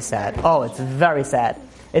sad. Oh, it's very sad.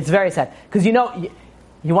 It's very sad. Because you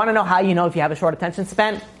want to know how you know if you have a short attention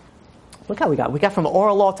span? Look how we got from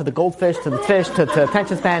oral law to the goldfish to the fish to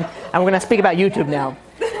attention span, and we're going to speak about YouTube now.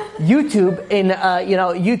 YouTube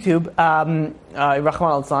YouTube, Rahman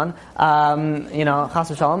al-San, Chas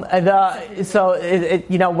v'shalom. So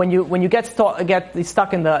when you get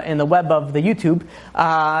stuck in the web of the YouTube,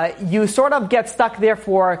 you sort of get stuck there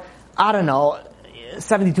for, I don't know,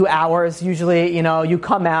 72 hours. Usually, you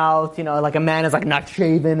come out, like a man is like not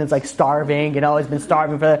shaven, is like starving, he's been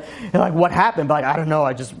starving for, like what happened? But like, I don't know,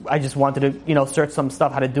 I just wanted to, search some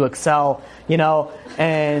stuff, how to do Excel,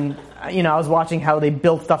 and, I was watching how they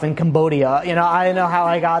built stuff in Cambodia, I don't know how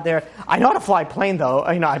I got there. I know how to fly a plane though,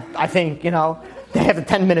 I think, they have a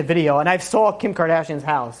 10-minute video, and I saw Kim Kardashian's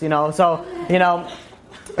house, so,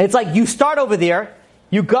 it's like you start over there,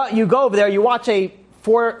 you go over there, you watch a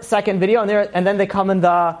 4-second video, and then they come in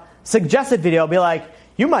the suggested video, be like,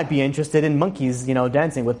 you might be interested in monkeys,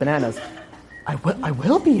 dancing with bananas. I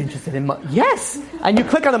will be interested in yes. And you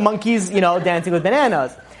click on the monkeys, dancing with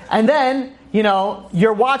bananas, and then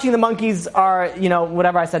you're watching the monkeys are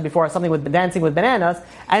whatever I said before, something with dancing with bananas,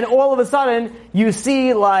 and all of a sudden you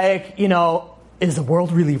see like is the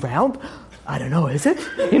world really round? I don't know, is it?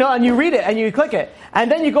 And you read it and you click it. And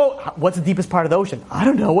then you go, what's the deepest part of the ocean? I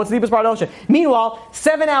don't know, what's the deepest part of the ocean? Meanwhile,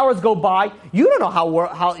 7 hours go by, you don't know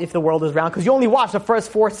how if the world is round, because you only watch the first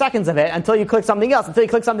 4 seconds of it until you click something else, until you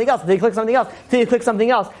click something else, until you click something else, until you click something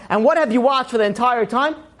else. And what have you watched for the entire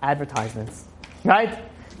time? Advertisements. Right?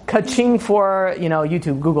 Ka-ching for,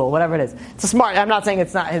 YouTube, Google, whatever it is. It's smart. I'm not saying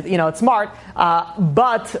it's not, it's smart,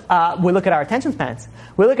 but we look at our attention spans.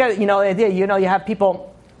 We look at, the idea, you have people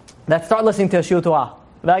that start listening to a shiur Torah.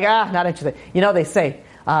 They're like, not interested. They say,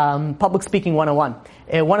 public speaking 101.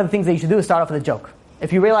 One of the things that you should do is start off with a joke.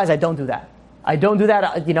 If you realize I don't do that,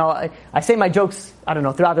 I say my jokes, I don't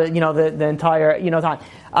know, throughout the entire, time.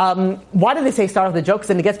 Why do they say start off with the jokes?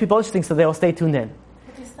 And it gets people interesting, so they will stay tuned in.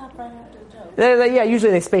 But you stop right after the joke.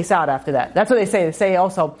 Usually they space out after that. That's what they say. They say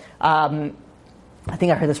also, I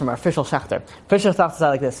think I heard this from our official Schechter. Official Schechter says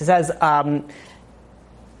like this. He says,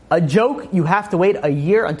 a joke, you have to wait a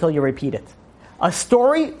year until you repeat it. A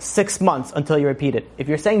story, 6 months until you repeat it. If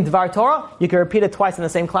you're saying Dvar Torah, you can repeat it twice in the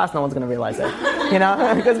same class, no one's going to realize it.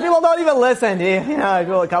 Because people don't even listen.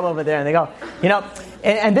 People come over there and they go,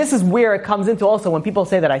 and this is where it comes into also when people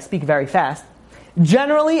say that I speak very fast.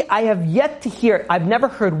 Generally, I have yet to hear, I've never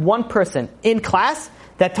heard one person in class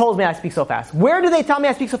that told me I speak so fast. Where do they tell me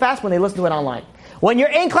I speak so fast? When they listen to it online. When you're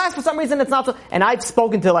in class, for some reason, it's not so. And I've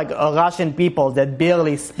spoken to like Russian people that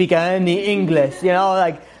barely speak any English.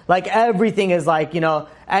 Like everything is like,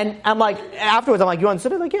 And I'm like, afterwards, I'm like, you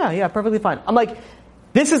understood it? Like, yeah, perfectly fine. I'm like,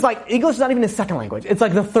 this is like English is not even a second language. It's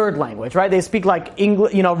like the third language, right? They speak like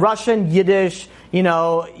English, Russian, Yiddish, and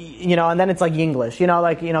then it's like English,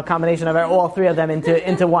 combination of all three of them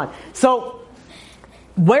into one. So.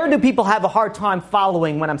 Where do people have a hard time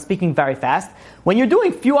following when I'm speaking very fast? When you're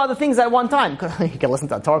doing a few other things at one time. You can listen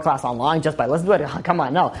to a Torah class online just by listening to it. Come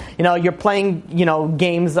on, no. You're playing,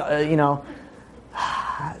 games,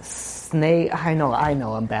 Snake, I know,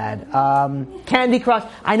 I'm bad. Candy Crush,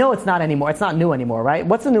 I know it's not anymore. It's not new anymore, right?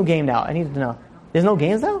 What's the new game now? I need to know. There's no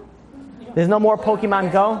games now? There's no more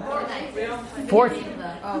Pokemon Go?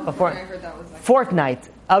 Fortnite.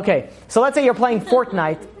 Okay, so let's say you're playing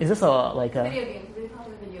Fortnite. Is this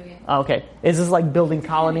Video game. Okay. Is this like building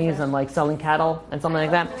colonies and like selling cattle and something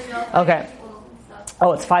like that? Okay.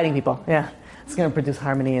 Oh, it's fighting people. Yeah. It's going to produce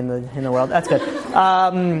harmony in the world. That's good.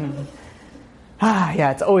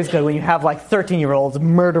 Yeah, it's always good when you have like 13-year-olds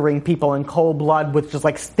murdering people in cold blood with just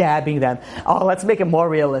like stabbing them. Oh, let's make it more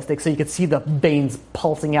realistic so you can see the veins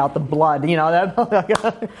pulsing out the blood. Good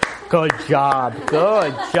job,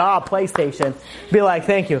 PlayStation. Be like,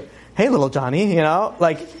 thank you. Hey, little Johnny,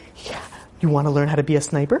 you want to learn how to be a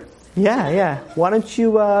sniper? Yeah. Why don't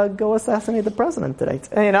you go assassinate the president today?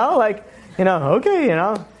 Okay,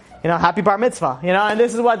 happy bar mitzvah, and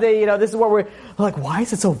this is what this is what we're like, why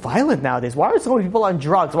is it so violent nowadays? Why are so many people on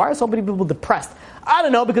drugs? Why are so many people depressed? I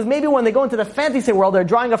don't know, because maybe when they go into the fantasy world, they're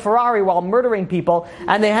driving a Ferrari while murdering people,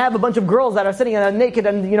 and they have a bunch of girls that are sitting naked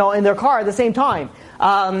and, in their car at the same time.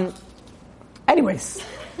 Anyways,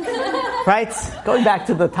 right? Going back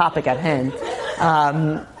to the topic at hand,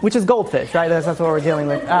 which is goldfish, right? That's what we're dealing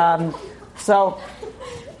with.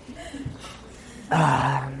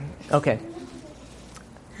 Okay.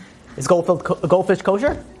 Is goldfish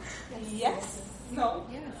kosher? Yes. No.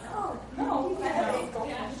 No.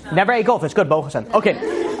 Never ate goldfish. Good, Baruch Hashem. Okay.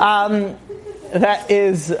 That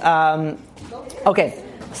is... okay.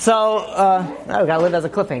 So, we gotta live as a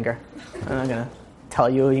cliffhanger. I'm not gonna tell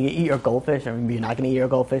you you eat your goldfish, or maybe you're not gonna eat your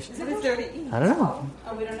goldfish. Is it dirty to eat? I don't know.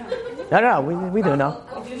 Oh, we don't know. No, we do know.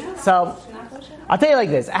 Oh, do you know? So, I'll tell you like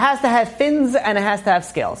this. It has to have fins and it has to have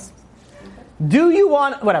scales. Do you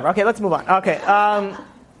want... Whatever. Okay, let's move on. Okay.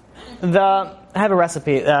 I have a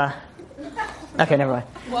recipe. Okay, never mind.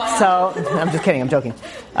 Wow. So, I'm just kidding, I'm joking.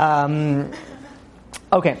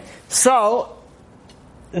 Okay, so,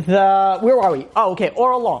 where are we? Oh, okay,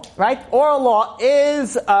 oral law, right? Oral law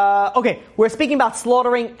is, we're speaking about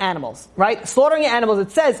slaughtering animals, right? Slaughtering animals,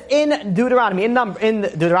 it says in Deuteronomy, in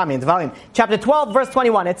the volume, chapter 12, verse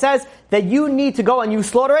 21, it says that you need to go and you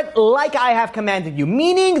slaughter it like I have commanded you.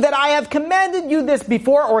 Meaning that I have commanded you this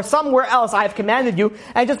before, or somewhere else I have commanded you,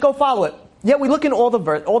 and just go follow it. Yet we look in all the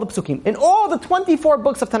psukim, in all the 24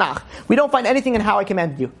 books of Tanakh, we don't find anything in how I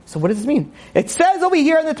commanded you. So what does this mean? It says over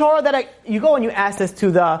here in the Torah that you go and you ask this to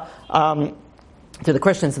the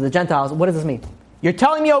Christians, to the Gentiles. What does this mean? You're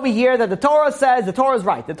telling me over here that the Torah says the Torah is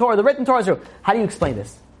right, the written Torah is true. How do you explain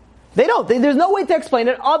this? They don't. There's no way to explain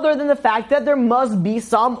it other than the fact that there must be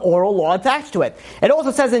some oral law attached to it. It also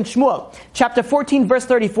says in Shmuel, chapter 14, verse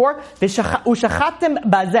 34, "V'shachatem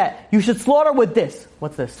bazeh." You should slaughter with this.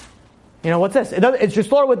 What's this? What's this? It's just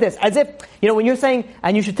slaughter with this. As if, when you're saying,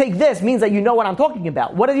 and you should take this, means that you know what I'm talking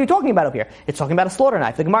about. What are you talking about over here? It's talking about a slaughter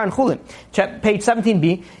knife. The Gemara in Chulin, page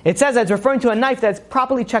 17b, it says that it's referring to a knife that's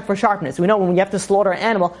properly checked for sharpness. We know when you have to slaughter an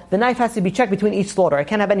animal, the knife has to be checked between each slaughter. It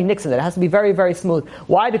can't have any nicks in it. It has to be very, very smooth.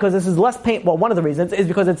 Why? Because this is less pain. Well, one of the reasons is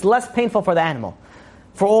because it's less painful for the animal.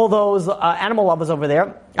 For all those animal lovers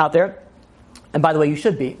out there, and by the way, you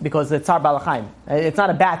should be, because it's Tsar Balachayim. It's not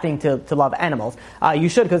a bad thing to love animals. You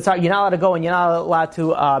should, because you're not allowed to go and you're not allowed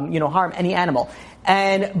to, harm any animal.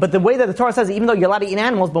 But the way that the Torah says, even though you're allowed to eat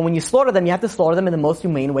animals, but when you slaughter them, you have to slaughter them in the most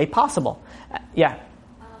humane way possible. Yeah.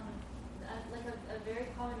 Like a very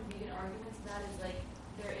common vegan argument to that is like,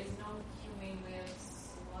 there is no humane way of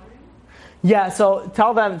slaughtering. Yeah, so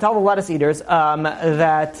tell the lettuce eaters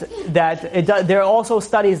that there are also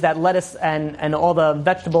studies that lettuce and all the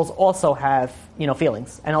vegetables also have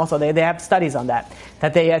feelings, and also they have studies on that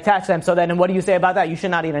they attach them. So then, what do you say about that? You should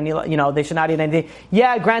not eat any. They should not eat anything.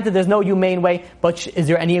 Yeah, granted, there's no humane way, but is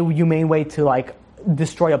there any humane way to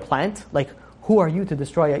destroy a plant? Like, who are you to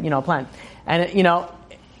destroy a plant? And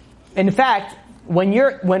in fact, when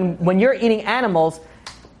you're eating animals,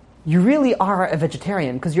 you really are a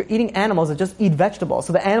vegetarian, because you're eating animals that just eat vegetables.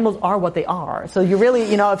 So the animals are what they are. So you really,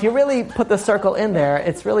 if you really put the circle in there,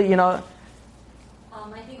 it's really, I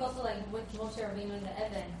think also with Moshe Rabbeinu and the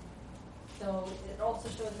Evan, so it also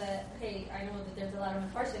shows that, hey, I know that there's a lot of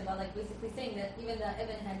unfortunate, but basically saying that even the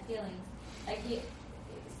Evan had feelings,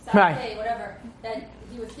 right. Whatever, that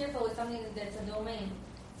he was fearful with something that's a domain.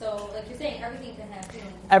 So, you're saying, everything can have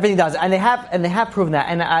feelings. Everything does, and they have proven that.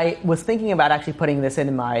 And I was thinking about actually putting this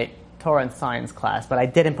in my Torah and science class, but I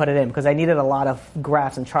didn't put it in because I needed a lot of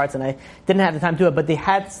graphs and charts, and I didn't have the time to do it. But they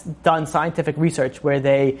had done scientific research where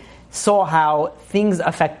they saw how things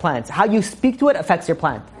affect plants. How you speak to it affects your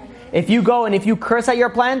plant. If you go and if you curse at your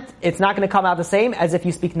plant, it's not going to come out the same as if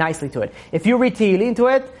you speak nicely to it. If you read Tehillim to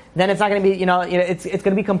it, then it's not going to be, it's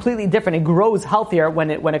going to be completely different. It grows healthier when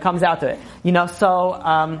it comes out to it.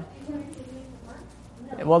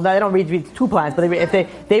 Well, they don't read two plants, but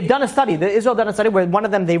they've done a study. Israel done a study where one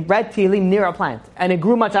of them, they read Tehillim near a plant, and it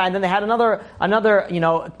grew much higher. And then they had another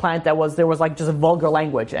plant there was just a vulgar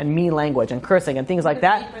language and mean language and cursing and things like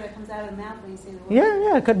that. That comes out of the mouth when you say the word.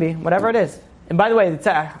 Yeah, it could be whatever it is. And by the way,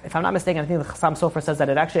 if I'm not mistaken, I think the Chassam Sofer says that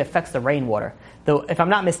it actually affects the rainwater. Though, if I'm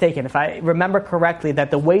not mistaken, if I remember correctly, that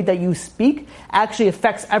the way that you speak actually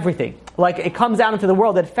affects everything. It comes out into the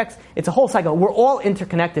world, it's a whole cycle. We're all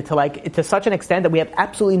interconnected to such an extent that we have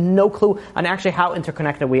absolutely no clue on actually how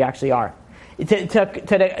interconnected we actually are.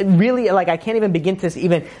 To really, I can't even begin to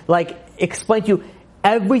even, explain to you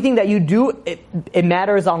everything that you do, it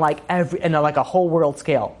matters on a whole world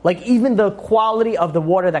scale. Even the quality of the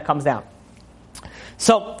water that comes down.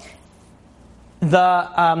 So,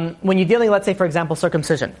 when you're dealing, let's say, for example,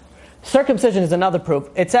 circumcision. Circumcision is another proof.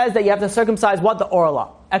 It says that you have to circumcise what? The oral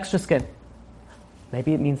law. Extra skin.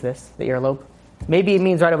 Maybe it means this, the earlobe. Maybe it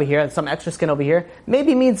means right over here, some extra skin over here.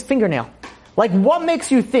 Maybe it means fingernail. What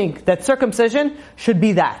makes you think that circumcision should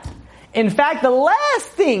be that? In fact, the last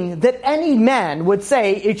thing that any man would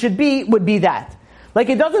say it should be would be that.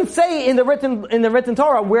 It doesn't say in the written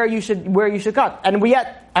Torah where you should cut, and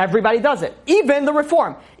yet everybody does it. Even the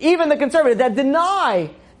Reform, even the conservative that deny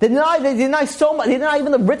so much. They deny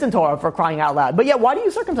even the written Torah, for crying out loud. But yet, why do you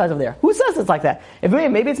circumcise over there? Who says it's like that? If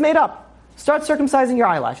maybe it's made up. Start circumcising your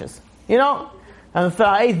eyelashes. And for the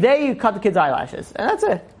 8th day you cut the kids' eyelashes, and that's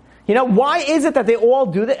it. Why is it that they all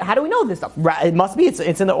do that? How do we know this stuff? It must be.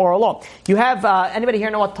 It's in the oral law. You have anybody here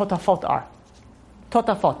know what totafot are?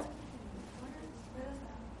 Totafot.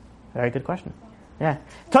 Very good question. Yeah.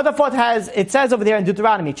 Totafot it says over there in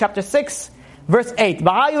Deuteronomy, chapter 6, verse 8.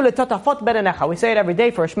 We say it every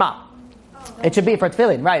day for a Shema. It should be for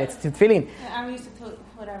tefillin, right? It's tefillin. I'm used to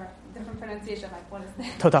whatever, different pronunciation, like what is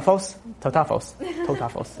that? Totafos,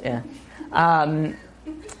 yeah.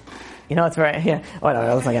 It's very, yeah. Oh,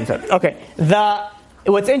 no, let's not get into it. Okay.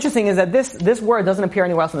 What's interesting is that this word doesn't appear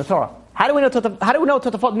anywhere else in the Torah. How do we know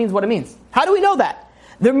totafot means what it means? How do we know that?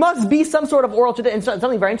 There must be some sort of oral tradition.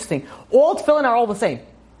 Something very interesting. All tefillin are all the same.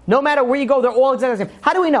 No matter where you go, they're all exactly the same.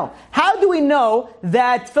 How do we know? How do we know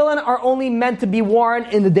that tefillin are only meant to be worn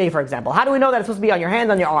in the day, for example? How do we know that it's supposed to be on your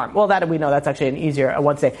hand, on your arm? Well, that we know. That's actually an easier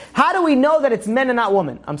one to say. How do we know that it's men and not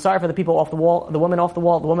women? I'm sorry for the people off the wall, the women off the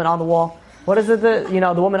wall, the woman on the wall. What is it? The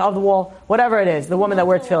woman of the wall, whatever it is, the woman that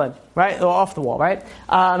wears tefillin, right? Or off the wall, right?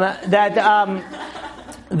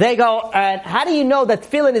 They go, how do you know that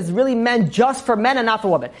tefillin is really meant just for men and not for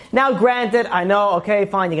women? Now, granted, I know, okay,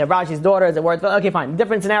 fine, you get Rashi's daughter as a word, okay, fine,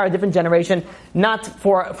 different scenario, different generation, not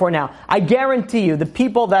for now. I guarantee you, the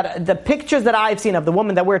pictures that I've seen of the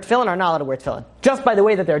women that wear tefillin are not allowed to wear tefillin, just by the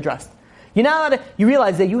way that they're dressed. You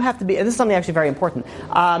realize that you have to be, and this is something actually very important.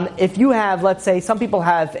 If you have, let's say, some people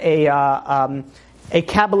have a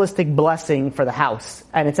Kabbalistic blessing for the house,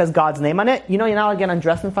 and it says God's name on it, you're not allowed to get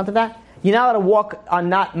undressed in front of that? You're not allowed to walk on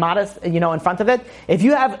not modest, in front of it. If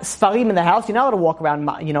you have Sfarim in the house, you're not allowed to walk around,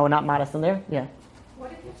 not modest in there. Yeah.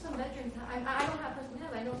 What if you have some bedrooms? I don't have personally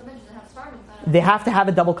have. I know some bedrooms that have Sfarim inside. They have to have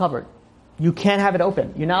it double covered. You can't have it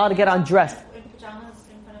open. You're not allowed to get undressed. In pajamas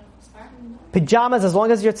in front of Sfarim? Pajamas, as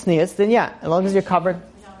long as you're tznius, then yeah, as long as you're covered.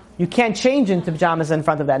 You can't change into pajamas in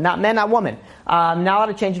front of that. Not men, not women. Not allowed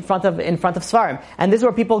to change in front of Sfarim. And this is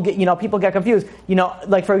where people get confused.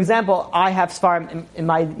 Like for example, I have Sfarim in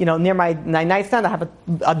my, near my nightstand. I have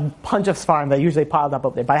a bunch of Sfarim that are usually piled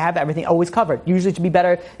up there. But I have everything always covered. Usually it should be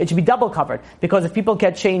better. It should be double covered, because if people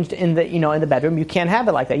get changed in the, in the bedroom, you can't have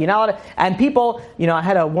it like that. You're not allowed to, and people, I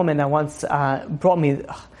had a woman that once brought me,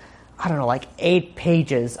 I don't know, like 8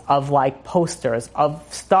 pages of like posters of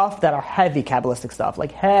stuff that are heavy Kabbalistic stuff,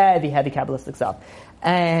 like heavy Kabbalistic stuff.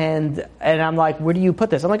 And I'm like, where do you put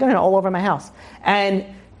this? I'm like, all over my house. And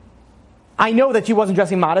I know that she wasn't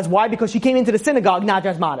dressing modest. Why? Because she came into the synagogue not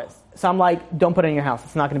dressed modest. So I'm like, don't put it in your house.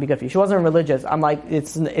 It's not going to be good for you. She wasn't religious. I'm like,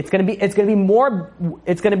 it's going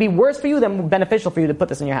to be worse for you than beneficial for you to put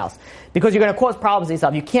this in your house, because you're going to cause problems and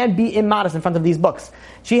stuff. You can't be immodest in front of these books.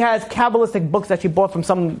 She has Kabbalistic books that she bought from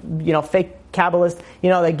some, fake Kabbalist.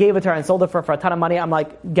 They gave it to her and sold it for a ton of money. I'm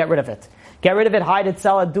like, get rid of it. Get rid of it, hide it,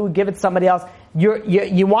 sell it, give it to somebody else.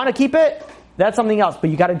 You want to keep it? That's something else, but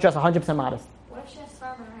you got to dress 100% modest. What if she has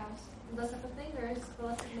Sfarim in her house? Is that a thing, or is it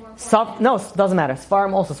more important? No, it doesn't matter.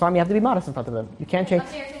 Sfarim, you have to be modest in front of them. You can't change.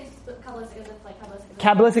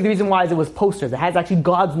 Kabbalistic, the reason why is it was posters. It has actually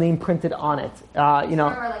God's name printed on it. Sfarim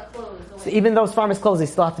are like clothes. So even though Sfarim is clothes, they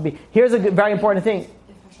still have to be. Here's a very important thing.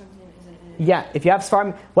 Yeah, if you have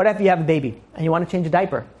Sfarim, what if you have a baby and you want to change a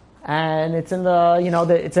diaper, and it's in the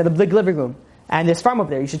it's in the big living room, and there's Sfarim over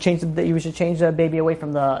there. You should change the baby away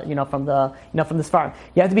from the from the Sfarim.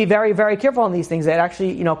 You have to be very, very careful on these things. It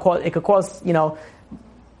actually it could cause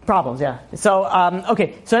problems. Yeah. So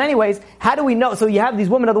okay. So anyways, how do we know? So you have these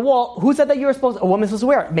women of the wall. Who said that a woman's supposed to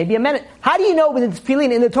wear it? Maybe a man. How do you know when it's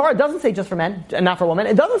feeling in the Torah? It doesn't say just for men and not for women.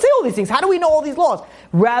 It doesn't say all these things. How do we know all these laws?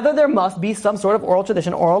 Rather, there must be some sort of oral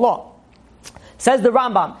tradition, oral law. Says the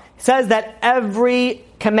Rambam, says that every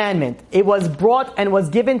commandment, it was brought and was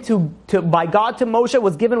given by God to Moshe,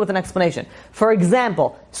 was given with an explanation. For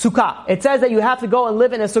example, sukkah. It says that you have to go and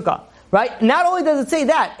live in a sukkah. Right? Not only does it say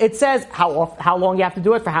that, it says how long you have to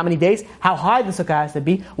do it, for how many days, how high the sukkah has to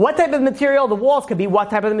be, what type of material the walls could be, what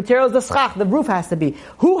type of material the schach, the roof has to be,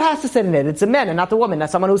 who has to sit in it. It's a man and not the woman. Now,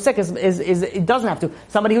 someone who's sick it doesn't have to.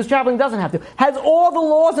 Somebody who's traveling doesn't have to. Has all the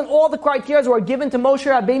laws and all the criteria were given to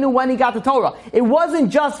Moshe Rabbeinu when he got the Torah. It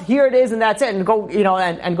wasn't just here it is and that's it, and go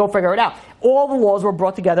and go figure it out. All the laws were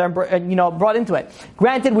brought together and brought into it.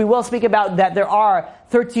 Granted, we will speak about that there are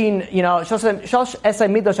 13, Shosh Esay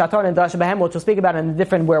Midos Shator and Dash Behem, which we'll speak about in a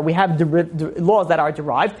different, where we have laws that are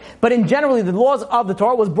derived. But in generally, the laws of the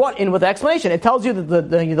Torah was brought in with the explanation. It tells you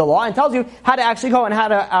the law and tells you how to actually go and how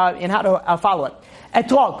to follow it.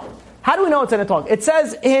 Etrog. How do we know it's an etrog? It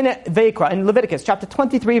says in Vayikra, in Leviticus, chapter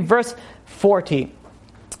 23, verse 40.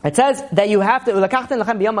 It says that you have to, L'kachtem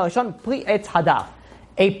lechem b'yom ha'rishon pri etz hadar.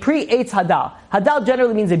 A pre-eitz hadar. Hadar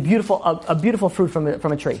generally means a beautiful fruit from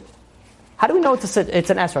a tree. How do we know it's an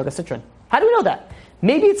esrog, a citron? How do we know that?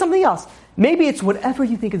 Maybe it's something else. Maybe it's whatever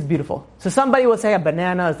you think is beautiful. So somebody will say a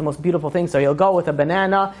banana is the most beautiful thing, so he'll go with a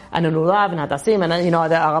banana and a lulav and hatasim and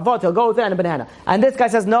the aravot, he'll go with it and a banana. And this guy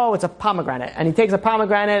says, no, it's a pomegranate. And he takes a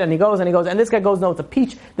pomegranate and he goes, and this guy goes, no, it's a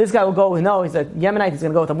peach. This guy will go, no, he's a Yemenite, he's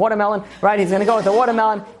going to go with a watermelon, right? He's going to go with a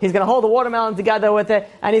watermelon, he's going to hold the watermelon together with it,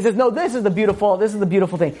 and he says, no, this is the beautiful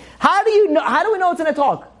thing. How do we know it's in a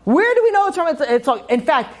talk? Where do we know it's from a talk? In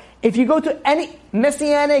fact, if you go to any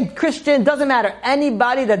Messianic, Christian, doesn't matter,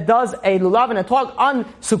 anybody that does a lulav and a talk on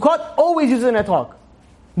Sukkot always uses it in a talk.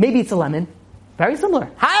 Maybe it's a lemon. Very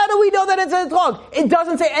similar. How do we know that it's a talk? It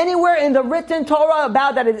doesn't say anywhere in the written Torah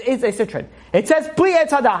about that it is a citron. It says Pli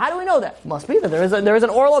Etz Hadah. How do we know that? Must be that there is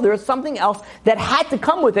an oral law, there is something else that had to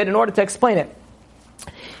come with it in order to explain it.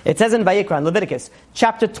 It says in Vayikra, Leviticus,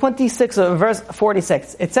 chapter 26, verse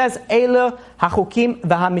 46, it says, Eilu hachukim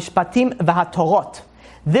v'hamishpatim v'hatorot.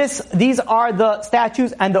 These are the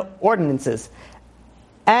statutes and the ordinances.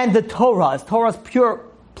 And the Torahs. Torah's pure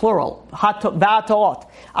plural. V'atorot.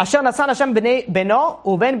 Asher nasan Hashem beno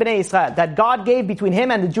uven bnei Yisrael. That God gave between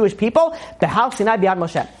him and the Jewish people. B'har Sinai b'yad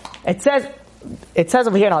Moshe. It says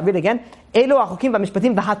over here, and I'll read it again. Elu achukim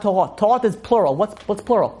v'mishpatim v'hatorot. Torah is plural. What's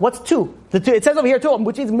plural? What's two? The two. It says over here two,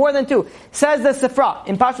 which means more than two. Says the Sifra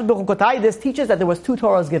in Parashat Bechukotai. This teaches that there was two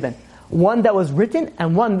Torahs given. One that was written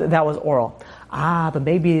and one that was oral. But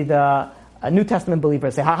maybe the New Testament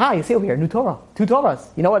believers say, you see over here, new Torah, two Torahs.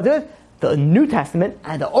 You know what it is? The New Testament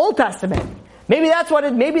and the Old Testament. Maybe that's what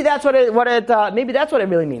it really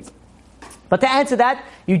means. But to answer that,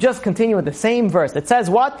 you just continue with the same verse. It says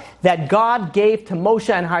what? That God gave to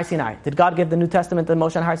Moshe and Har Sinai. Did God give the New Testament to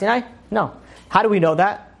Moshe and Har Sinai? No. How do we know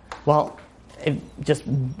that? Well,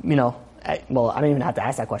 I don't even have to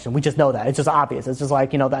ask that question. We just know that. It's just obvious. It's just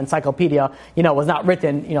like, the encyclopedia, was not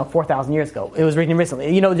written, 4,000 years ago. It was written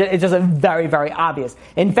recently. It's just a very, very obvious.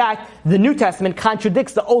 In fact, the New Testament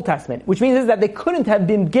contradicts the Old Testament, which means that they couldn't have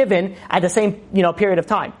been given at the same, period of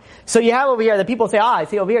time. So you have over here that people say, I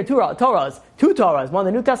see over here two Torahs, one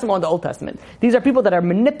in the New Testament, one in the Old Testament. These are people that are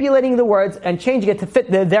manipulating the words and changing it to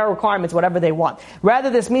fit their requirements, whatever they want.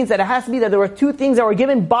 Rather, this means that it has to be that there were two things that were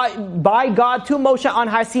given by God to Moshe on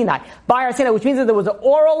Har Sinai. By Har Sinai, which means that there was an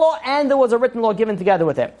oral law and there was a written law given together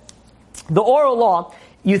with it. The oral law,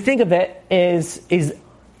 you think of it is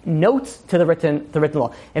notes to the written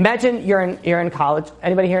law. Imagine you're in college.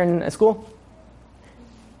 Anybody here in school?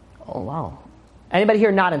 Oh, wow. Anybody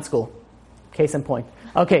here not in school? Case in point.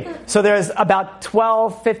 Okay, so there's about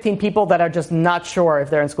 12, 15 people that are just not sure if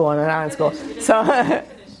they're in school or not in school. So,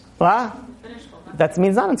 what? That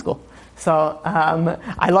means not in school. So,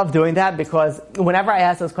 I love doing that because whenever I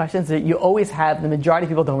ask those questions, you always have the majority of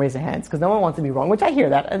people don't raise their hands because no one wants to be wrong, which I hear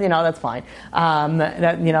that, that's fine. Well,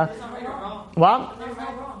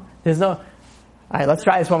 there's no, alright, let's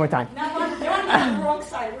try this one more time. You're on the wrong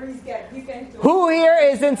side where he's getting to. Who here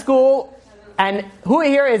is in school and who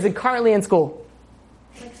here is currently in school?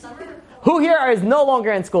 Who here is no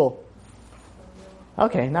longer in school?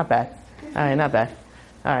 Okay, not bad. Alright, not bad.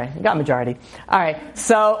 Alright, you got majority. Alright,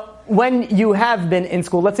 so when you have been in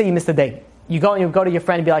school, let's say you missed a day. You go to your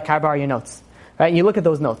friend and be like, can I borrow your notes? Right? And you look at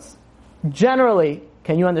those notes. Generally,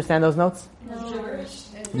 can you understand those notes? No.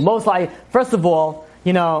 Most likely, first of all,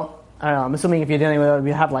 I don't know, I'm assuming if you're dealing with it,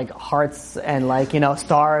 you have like hearts and like,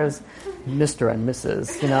 stars, Mr. and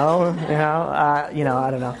Mrs., I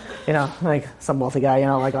don't know, like some wealthy guy,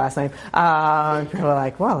 like last name. People are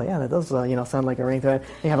like, well, yeah, that does, sound like a ring to it.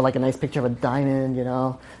 You have like a nice picture of a diamond,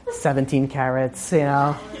 17 carats,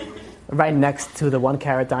 right next to the 1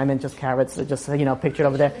 carat diamond, just carats, just, pictured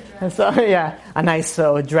over there. And so, yeah, a nice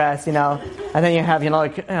dress, and then you have,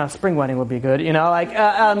 spring wedding would be good,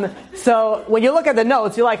 so when you look at the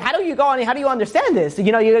notes, you're like, how do you understand this?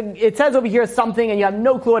 It says over here something and you have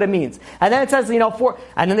no clue what it means. And then it says,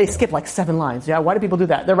 and then they skip like 7 lines. Yeah, why do people do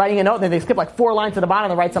that? They're writing a note and then they skip like 4 lines to the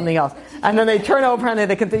bottom and they write something else. And then they turn over and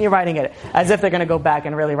they continue writing it as if they're going to go back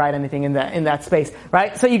and really write anything in that space,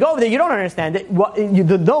 right? So you go over there, you don't understand it.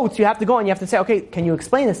 The notes, you have to go and you have to say, okay, can you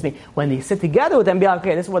explain this to me? When they sit together with them, be like,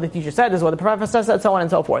 okay, this is what the teacher said, this is what the professor said, so on and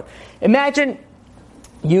so forth. Imagine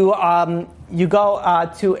you go you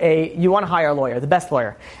want to hire a lawyer, the best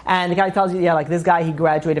lawyer, and the guy tells you, this guy, he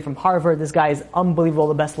graduated from Harvard, this guy is unbelievable,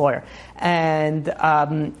 the best lawyer, and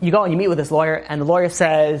you go and you meet with this lawyer, and the lawyer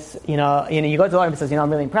says, you go to the lawyer and says, I'm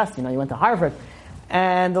really impressed, you went to Harvard,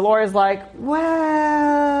 and the lawyer's like,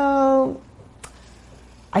 well,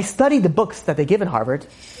 I studied the books that they give in Harvard.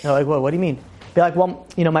 They're like, well, what do you mean? Be like, well,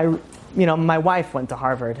 my wife went to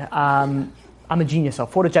Harvard. I'm a genius, so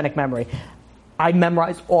photogenic memory. I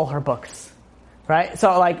memorized all her books, right?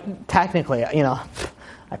 So, technically, I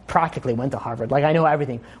practically went to Harvard. I know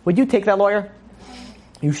everything. Would you take that lawyer?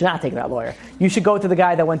 you should not take that lawyer. You should go to the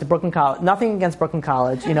guy that went to Brooklyn College. Nothing against Brooklyn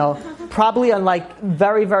College, probably on like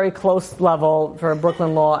very, very close level for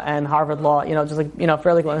Brooklyn Law and Harvard Law, just like,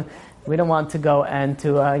 fairly close. We don't want to go and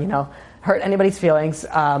to, hurt anybody's feelings.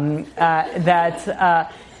 But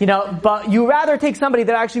you rather take somebody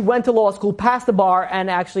that actually went to law school, passed the bar, and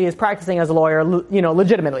actually is practicing as a lawyer,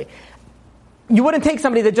 legitimately. You wouldn't take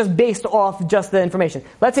somebody that just based off just the information.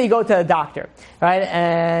 Let's say you go to a doctor, right?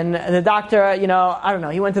 And the doctor, I don't know,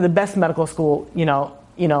 he went to the best medical school,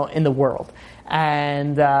 in the world.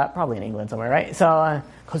 And probably in England somewhere, right? So,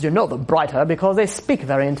 because the brighter, because they speak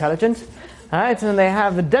very intelligent. Right? And they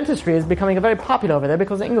have the dentistry is becoming very popular over there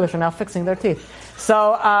because the English are now fixing their teeth.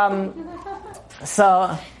 So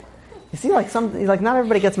you see, not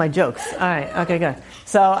everybody gets my jokes. All right, okay, good.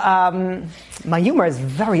 So my humor is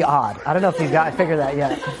very odd. I don't know if you figured that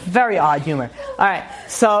yet. Very odd humor. All right,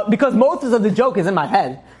 so because most of the joke is in my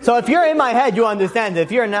head. So if you're in my head, you understand it.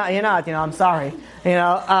 If you're not, I'm sorry.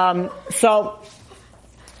 So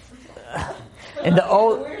in the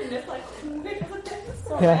old.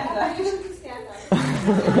 Yeah.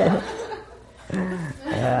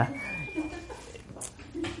 Yeah.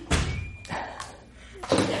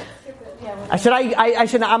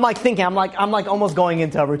 I'm like thinking. I'm like almost going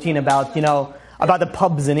into a routine about the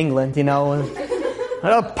pubs in England.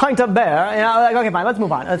 A pint of beer. Okay, fine. Let's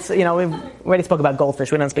move on. We already spoke about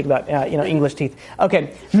goldfish. We don't speak about English teeth.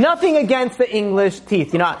 Okay, nothing against the English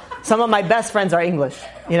teeth. Some of my best friends are English.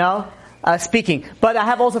 Speaking. But I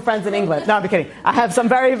have also friends in England. No, I'm kidding. I have some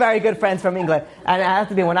very, very good friends from England. And I have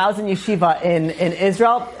to be, when I was in yeshiva in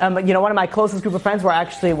Israel, one of my closest group of friends were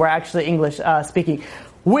actually English speaking,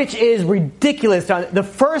 which is ridiculous. The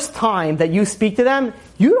first time that you speak to them,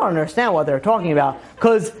 you don't understand what they're talking about.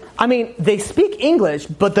 Because, they speak English,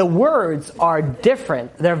 but the words are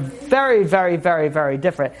different. They're very, very, very, very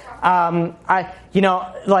different. I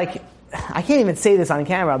can't even say this on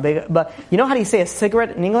camera, but how do you say a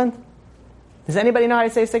cigarette in England? Does anybody know how to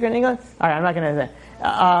say cigarette in English? All right, I'm not going to say.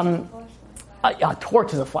 A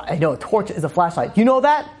torch is a flashlight. I know a torch is a flashlight. You know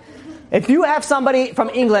that? If you have somebody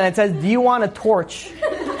from England and says, "Do you want a torch?"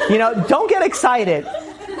 Don't get excited.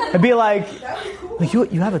 And be like,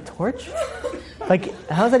 "You have a torch? Like,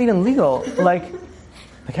 how is that even legal?"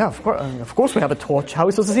 Yeah, of course we have a torch. How are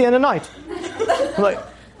we supposed to see it in the night? I'm like,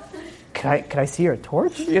 can I see your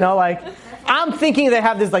torch? I'm thinking they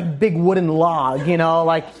have this big wooden log,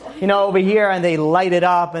 over here, and they light it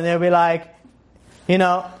up, and they'll be like,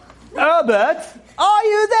 Herbert, are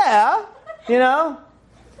you there?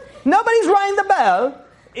 Nobody's ringing the bell.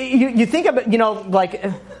 You think of it,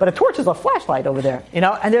 but a torch is a flashlight over there,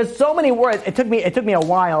 and there's so many words. It took me a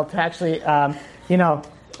while to actually, catch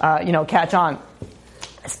on.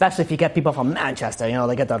 Especially if you get people from Manchester, they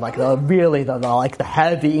get the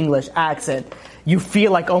heavy English accent. You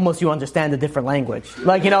feel like almost you understand a different language. Be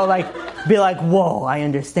like, whoa, I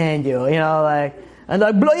understand you. And yeah,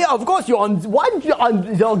 of course you why did you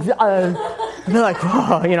be like,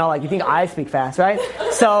 whoa, you think I speak fast, right?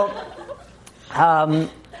 So, I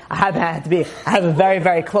have a very,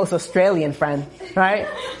 very close Australian friend, right?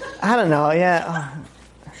 I don't know, yeah.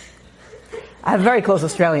 I have a very close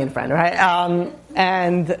Australian friend, right?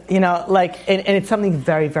 And it's something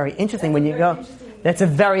very, very interesting when you go. That's a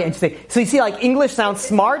very interesting. So you see, English sounds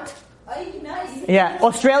smart. Yeah,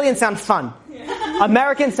 Australian sounds fun.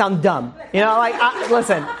 Americans sound dumb.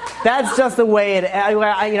 Listen, that's just the way it.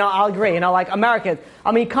 I'll agree. Americans.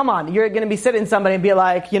 Come on, you're going to be sitting somebody and be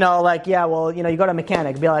like, yeah, well, you go to a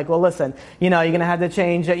mechanic, be like, well, listen, you're going to have to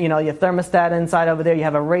change, your thermostat inside over there. You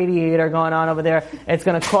have a radiator going on over there. It's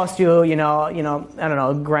going to cost you, I don't know,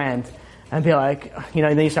 $1,000. And be like,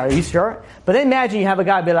 then you start, are you sure? But then imagine you have a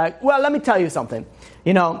guy be like, well, let me tell you something.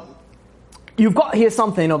 You've got here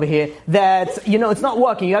something over here that, it's not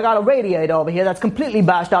working. You got a radiator over here that's completely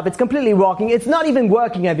bashed up. It's completely rocking. It's not even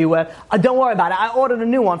working everywhere. Don't worry about it. I ordered a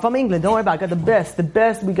new one from England. Don't worry about it. I got the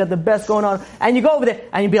best. We got the best going on. And you go over there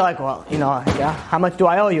and you be like, well, yeah, how much do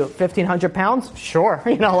I owe you? £1,500? Sure.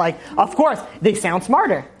 Of course, they sound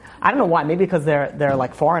smarter. I don't know why. Maybe because they're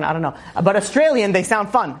foreign. I don't know. But Australian, they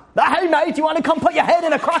sound fun. Hey mate, you want to come put your head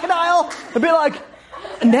in a crocodile? I'd be like,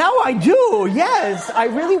 now I do. Yes, I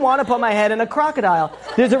really want to put my head in a crocodile.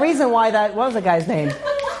 There's a reason why that. What was the guy's name?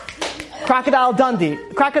 Crocodile Dundee.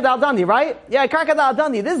 Crocodile Dundee, right? Yeah, Crocodile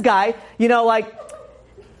Dundee. This guy, you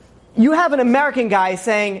have an American guy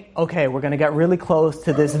saying, okay, we're going to get really close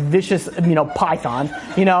to this vicious, python.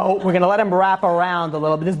 We're going to let him wrap around a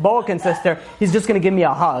little bit. This boa constrictor, he's just going to give me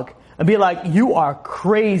a hug. And be like, you are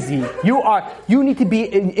crazy. You need to be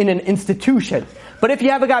in an institution. But if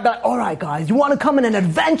you have a guy be like, all right, guys, you want to come in an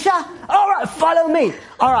adventure? All right. follow me.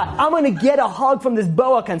 All right, I'm going to get a hug from this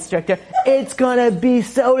boa constrictor. It's going to be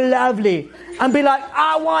so lovely. And be like,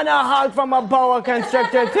 I want a hug from a boa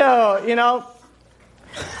constrictor too, you know.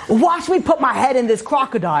 Watch me put my head in this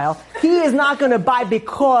crocodile. He is not going to bite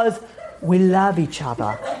because we love each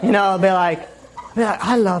other. You know, be like,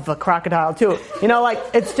 I love a crocodile too. You know, like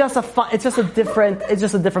it's just a different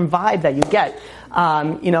vibe that you get,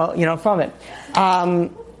 you know, from it.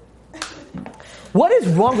 What is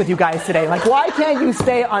wrong with you guys today? Like, why can't you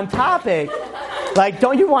stay on topic? Like,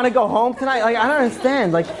 don't you want to go home tonight? Like, I don't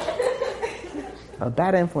understand. Like, a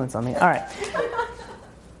bad influence on me. All right.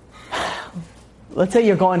 Let's say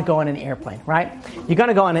you're going to go on an airplane, right? You're going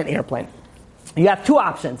to go on an airplane. You have two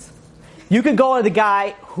options. You could go with the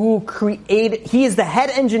guy who he is the head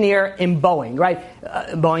engineer in Boeing, right?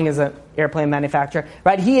 Boeing is an airplane manufacturer,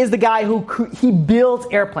 right? He is the guy he builds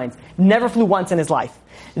airplanes. Never flew once in his life.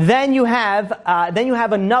 Then you have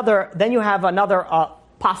another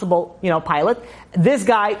possible, pilot. This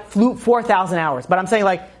guy flew 4,000 hours, but I'm saying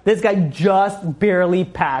like this guy just barely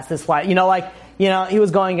passed his flight. He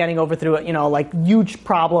was getting over through it, like huge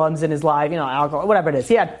problems in his life, alcohol, whatever it is.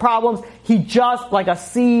 He had problems. He just like a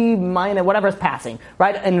C-, whatever is passing,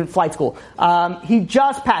 right? In flight school. He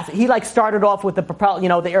just passed it. He started off with the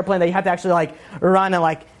propeller, the airplane that you have to actually run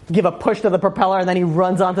and give a push to the propeller, and then he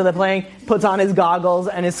runs onto the plane, puts on his goggles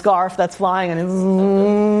and his scarf that's flying, and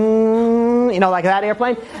like that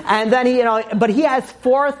airplane. And then but he has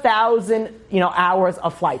 4,000, hours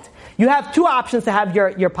of flight. You have two options to have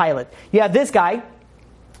your pilot. You have this guy,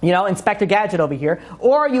 Inspector Gadget over here,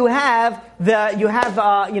 or you have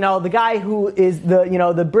the guy who is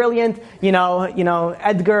the brilliant,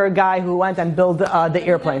 Edgar guy who went and built the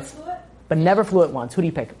airplanes, but never flew it once. Who do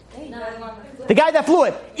you pick? The guy that flew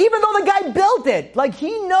it, even though the guy built it,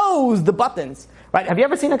 he knows the buttons, right? Have you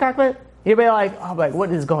ever seen a cockpit? You'd be like,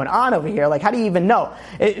 what is going on over here? How do you even know?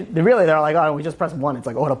 They're like, we just press one. It's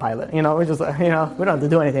like autopilot. We just, we don't have to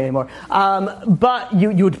do anything anymore. But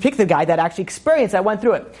you would pick the guy that actually experienced, that went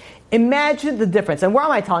through it. Imagine the difference. And why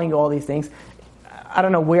am I telling you all these things? I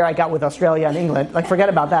don't know where I got with Australia and England. Forget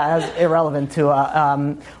about that. That's irrelevant to,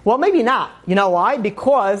 well, maybe not. You know why?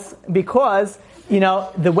 Because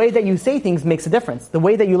the way that you say things makes a difference. The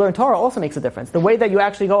way that you learn Torah also makes a difference. The way that you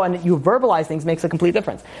actually go and you verbalize things makes a complete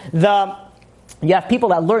difference. You have people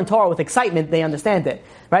that learn Torah with excitement, they understand it.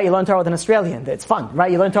 Right? You learn Torah with an Australian, it's fun.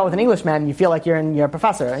 Right? You learn Torah with an Englishman, you feel like you're a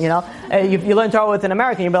professor. You learn Torah with an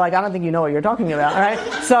American, you'll be like, I don't think you know what you're talking about. All right?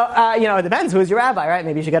 So, it depends who's your rabbi, right?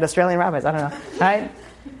 Maybe you should get Australian rabbis, I don't know. Right?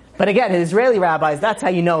 But again, Israeli rabbis, that's how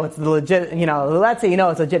you know it's legit. Let's say you know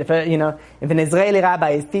it's legit. If an Israeli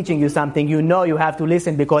rabbi is teaching you something, you have to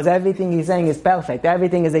listen because everything he's saying is perfect.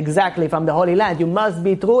 Everything is exactly from the Holy Land. You must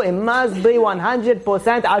be true. It must be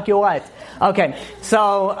 100% accurate. Okay,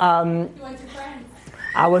 so you went to France.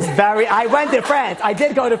 I went to France. I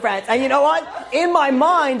did go to France, and you know what? In my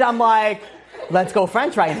mind, I'm like, let's go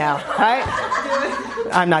French right now, right?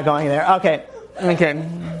 I'm not going there. Okay.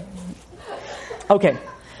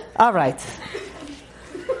 All right.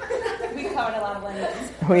 We covered a lot of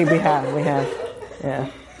languages. We have. Yeah.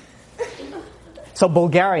 So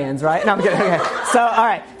Bulgarians, right? No, I'm kidding. Okay. So, all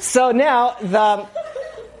right. So now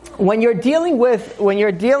when you're dealing with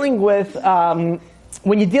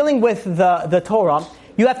the Torah,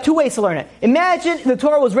 you have two ways to learn it. Imagine the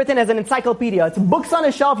Torah was written as an encyclopedia. It's books on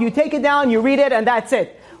a shelf. You take it down, you read it, and that's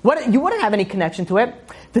it. You wouldn't have any connection to it.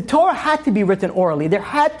 The Torah had to be written orally. There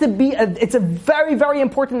had to be it's a very, very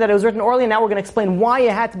important that it was written orally, and now we're going to explain why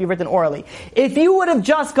it had to be written orally. If you would have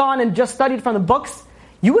just gone and just studied from the books,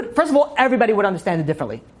 first of all, everybody would understand it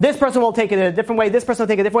differently. This person will take it a different way, this person will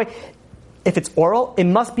take it a different way. If it's oral, it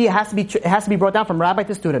has to be brought down from rabbi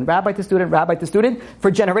to student, rabbi to student, rabbi to student for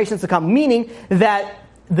generations to come, meaning that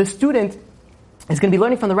the student is going to be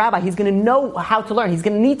learning from the rabbi. He's going to know how to learn. He's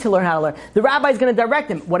going to need to learn how to learn. The rabbi is going to direct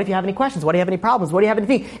him. What if you have any questions? What do you have any problems? What do you have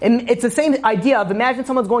anything? And it's the same idea of imagine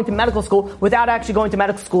someone's going to medical school without actually going to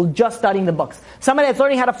medical school, just studying the books. Somebody that's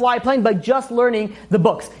learning how to fly a plane by just learning the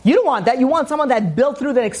books. You don't want that. You want someone that built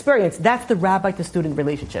through the experience. That's the rabbi to student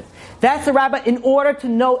relationship. That's the rabbi in order to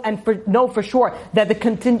know know for sure that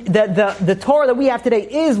the Torah that we have today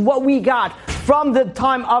is what we got from the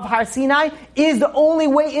time of Har Sinai, is the only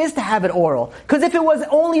way is to have it oral. Because if it was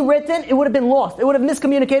only written, it would have been lost. It would have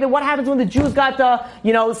miscommunicated. What happens when the Jews got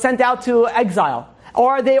sent out to exile?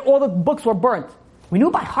 Or all the books were burnt? We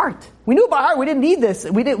knew by heart. We didn't need this.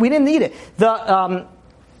 We didn't need it.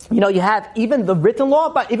 you have even the written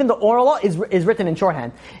law, but even the oral law is written in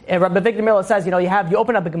shorthand. Rabbi Victor Miller says, you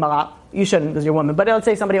open up a Gemara. You shouldn't because you're a woman. But let's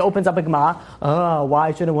say somebody opens up a Gemara. Oh,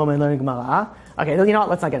 why should a woman learn Gemara? Okay, you know what?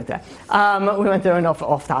 Let's not get into that. We went through enough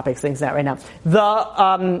off-topics things that right now.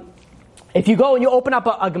 If you go and you open up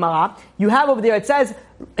a Gemara, you have over there, it says,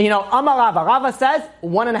 Amar Rava. Rava says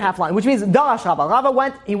 1.5 line, which means Darash Rava. Rava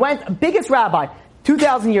went, biggest rabbi,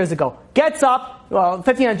 2,000 years ago. Gets up,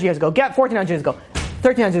 1,500 years ago, 1,400 years ago.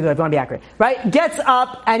 1,300 years ago, if you want to be accurate, right? Gets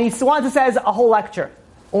up and he wants to says a whole lecture.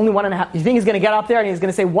 Only 1.5. You think he's going to get up there and he's going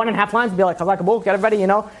to say 1.5 lines and be like, Chazak Abul, get everybody, and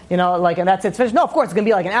that's it. It's finished. No, of course, it's going to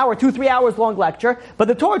be like an hour, 2-3 hours long lecture. But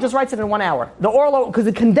the Torah just writes it in 1 hour. The oral law, because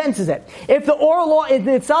it condenses it. If the oral law in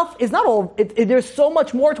itself is not all, there's so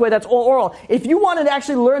much more to it that's all oral. If you wanted to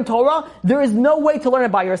actually learn Torah, there is no way to learn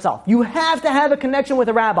it by yourself. You have to have a connection with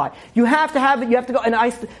a rabbi. You have to have it. You have to go. And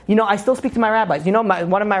I still speak to my rabbis.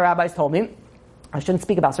 One of my rabbis told me I shouldn't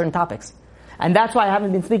speak about certain topics. And that's why I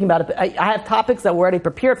haven't been speaking about it. I have topics that were already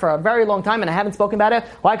prepared for a very long time and I haven't spoken about it.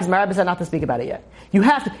 Why? Because my rabbi said not to speak about it yet. You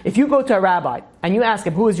have to, if you go to a rabbi and you ask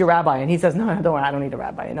him, who is your rabbi? And he says, no, don't worry, I don't need a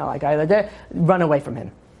rabbi. Run away from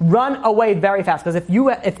him. Run away very fast. Because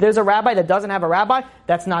if there's a rabbi that doesn't have a rabbi,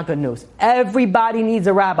 that's not good news. Everybody needs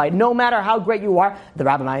a rabbi. No matter how great you are, the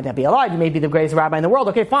rabbi might not be alive. You may be the greatest rabbi in the world.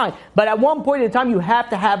 Okay, fine. But at one point in time, you have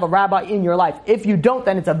to have a rabbi in your life. If you don't,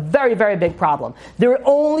 then it's a very, very big problem. The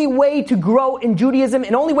only way to grow in Judaism,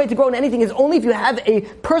 and only way to grow in anything, is only if you have a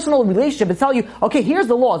personal relationship and tell you, okay, here's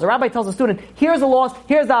the laws. The rabbi tells the student, here's the laws,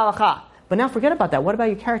 here's the halakha. But now forget about that. What about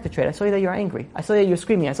your character trait? I saw you that you're angry. I saw that you're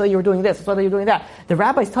screaming. I saw that you were doing this. I saw that you're doing that. The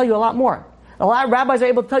rabbis tell you a lot more. A lot of rabbis are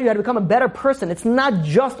able to tell you how to become a better person. It's not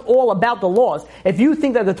just all about the laws. If you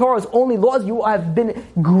think that the Torah is only laws, you have been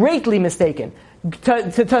greatly mistaken.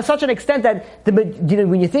 To such an extent that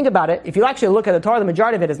when you think about it, if you actually look at the Torah, the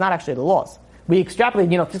majority of it is not actually the laws. We extrapolate,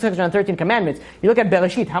 613 commandments. You look at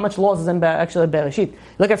Bereshit, how much laws is in actually Bereshit? You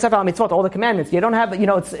look at Sefer HaMitzvot, all the commandments. You don't have,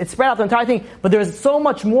 it's spread out the entire thing, but there's so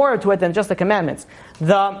much more to it than just the commandments.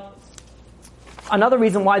 Another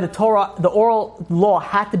reason why the oral law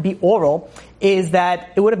had to be oral is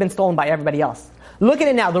that it would have been stolen by everybody else. Look at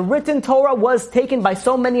it now. The written Torah was taken by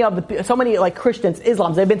so many like Christians,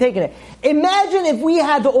 Islams. They've been taking it. Imagine if we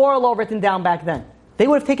had the oral law written down back then. They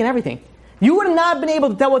would have taken everything. You would have not been able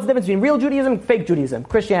to tell what's the difference between real Judaism, fake Judaism,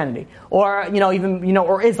 Christianity, or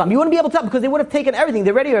or Islam. You wouldn't be able to tell because they would have taken everything. They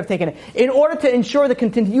already would have taken it. In order to ensure the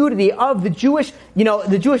continuity of the Jewish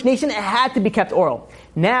nation, it had to be kept oral.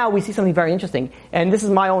 Now we see something very interesting, and this is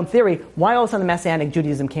my own theory. Why all of a sudden Messianic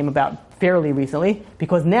Judaism came about fairly recently?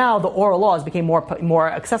 Because now the oral laws became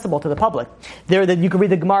more accessible to the public. You could read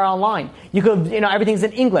the Gemara online. You could, everything's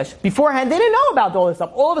in English. Beforehand, they didn't know about all this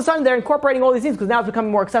stuff. All of a sudden, they're incorporating all these things because now it's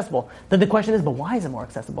becoming more accessible. Then the question is, but why is it more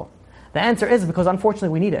accessible? The answer is because unfortunately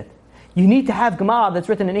we need it. You need to have Gemara that's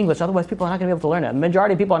written in English, otherwise people are not going to be able to learn it. The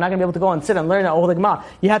majority of people are not going to be able to go and sit and learn all the Gemara.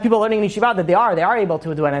 You have people learning in Yeshiva that they are able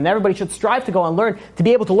to do it, and everybody should strive to go and learn, to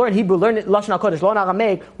be able to learn Hebrew, learn Lashon HaKodesh, learn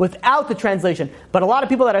Aramaic, without the translation. But a lot of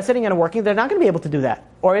people that are sitting and working, they're not going to be able to do that.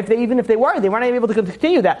 Or even if they were, they weren't able to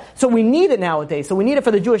continue that. So we need it nowadays. So we need it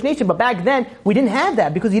for the Jewish nation, but back then, we didn't have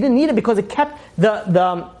that, because you didn't need it, because it kept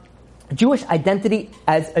the Jewish identity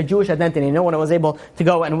as a Jewish identity. No one was able to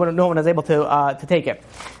go, and no one was able to take it.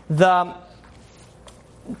 There's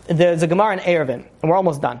a Gemara in Eruvin, and we're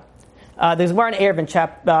almost done. There's a Gemara in Eruvin,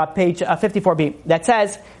 page 54b, that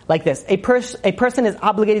says like this: a person is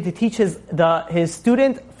obligated to teach his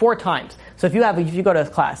student 4 times. So if you go to a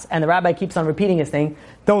class and the rabbi keeps on repeating his thing,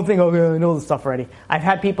 don't think, okay, I know this stuff already. I've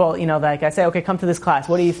had people, like I say, okay, come to this class.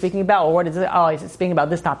 What are you speaking about? Or what is it? Oh, he's speaking about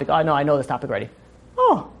this topic. Oh, no, I know this topic already.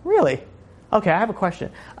 Oh, really? Okay, I have a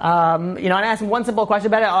question. And I asked him one simple question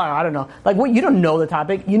about it. Oh, I don't know. You don't know the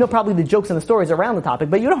topic. You know probably the jokes and the stories around the topic,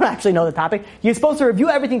 but you don't actually know the topic. You're supposed to review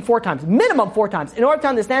everything 4 times. Minimum 4 times. In order to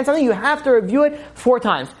understand something, you have to review it 4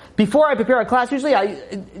 times. Before I prepare a class, usually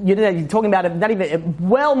you're talking about it not even,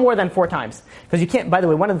 well more than 4 times. Because you can't, by the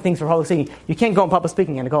way, one of the things for public speaking, you can't go in public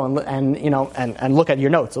speaking and go and look at your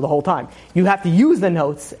notes the whole time. You have to use the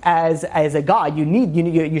notes as a guide.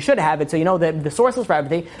 You should have it so you know the sources for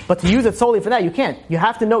everything, but to use it solely for that, you can't. You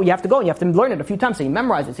have to know, you have to go and you have to learn it a few times so you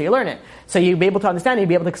memorize it, so you learn it. So you'll be able to understand it, you'll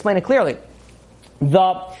be able to explain it clearly.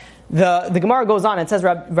 The Gemara goes on and says,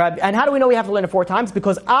 and how do we know we have to learn it 4 times?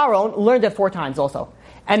 Because Aaron learned it 4 times also.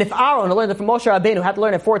 And if Aaron learned it from Moshe Rabbeinu, had to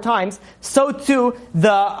learn it 4 times, so too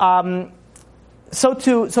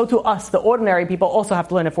us, the ordinary people, also have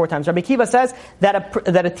to learn it 4 times. Rabbi Kiva says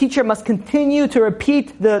that a teacher must continue to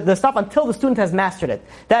repeat the stuff until the student has mastered it.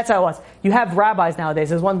 That's how it was. You have rabbis nowadays.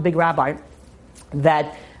 There's one big rabbi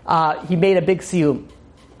that he made a big siyum.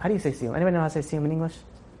 How do you say siyum? Anybody know how to say siyum in English?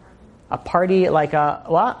 A party, like a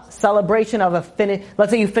what? Celebration of a finish.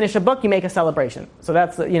 Let's say you finish a book, you make a celebration. So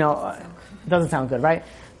that's, it doesn't sound good, right?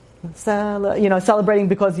 Celebrating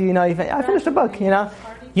because I finished a book. You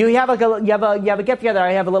have a get together.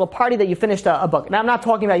 I have a little party that you finished a book. Now I'm not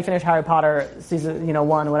talking about you finished Harry Potter season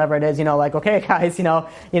 1, whatever it is. Okay guys,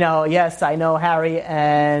 yes I know Harry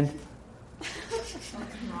and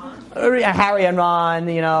Ron,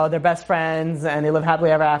 they're best friends and they live happily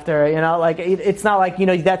ever after. It's not like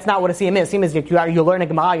that's not what a siyum is. Siyum is you learn a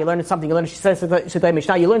Gemara, you learn something, you learn Shitei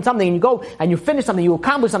Mishnah, you learn something and you go and you finish something, you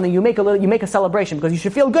accomplish something, you make a celebration because you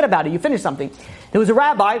should feel good about it. You finish something. There was a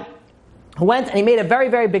rabbi who went and he made a very,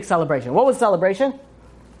 very big celebration. What was the celebration?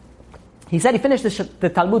 He said he finished the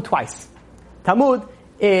Talmud twice. Talmud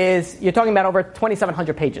is, you're talking about over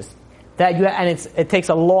 2,700 pages. It takes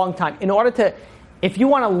a long time. If you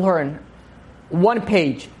want to learn one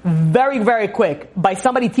page very, very quick by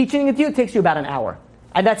somebody teaching it to you, it takes you about an hour.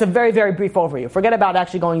 And that's a very, very brief overview. Forget about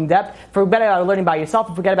actually going in depth. Forget about learning by yourself.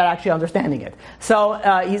 And forget about actually understanding it. So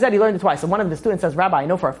he said he learned it twice. So one of the students says, Rabbi, I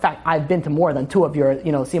know for a fact I've been to more than 2 of your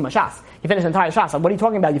Siyum Shas. You finished the entire Shas. What are you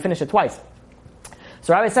talking about? You finished it twice.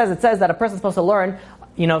 So Rabbi says, it says that a person's supposed to learn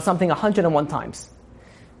something 101 times.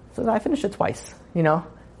 So I finished it twice,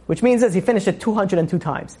 which means he finished it 202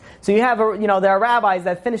 times. So you have, there are rabbis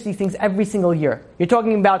that finish these things every single year. You're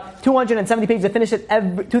talking about 270 pages that finish it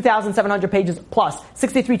every 2,700 pages plus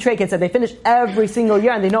 63 trachets that they finish every single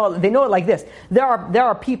year, and they know it like this. There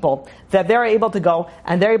are people that they're able to go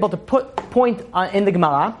and they're able to point in the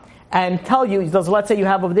Gemara and tell you. So let's say you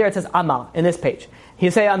have over there it says Amal in this page.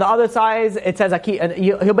 He'll say on the other side it says Aki, and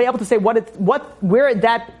he'll be able to say where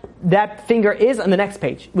that finger is on the next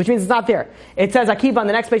page, which means it's not there. It says Akiva on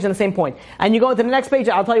the next page on the same point. And you go into the next page,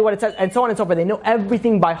 I'll tell you what it says, and so on and so forth. They know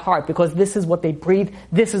everything by heart because this is what they breathe,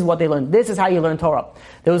 this is what they learn, this is how you learn Torah.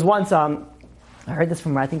 There was once, I heard this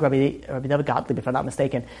from, I think, Rabbi David Gottlieb, if I'm not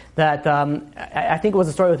mistaken, that I think it was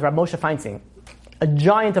a story with Rabbi Moshe Feinstein, a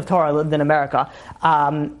giant of Torah, lived in America.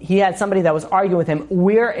 He had somebody that was arguing with him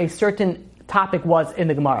where a certain topic was in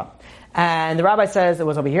the Gemara. And the rabbi says it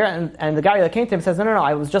was over here, and the guy that came to him says, no,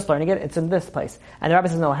 I was just learning it, it's in this place. And the rabbi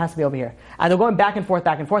says, no, it has to be over here. And they're going back and forth,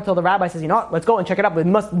 till the rabbi says, let's go and check it up, it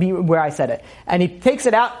must be where I said it. And he takes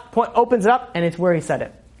it out, opens it up, and it's where he said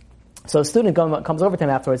it. So a student comes over to him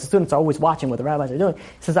afterwards. The students are always watching what the rabbis are doing. He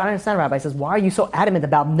says, I don't understand, Rabbi. He says, why are you so adamant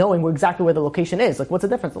about knowing exactly where the location is? What's the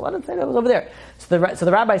difference? Let him say that it was over there. So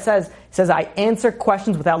the rabbi says, I answer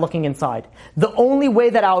questions without looking inside. The only way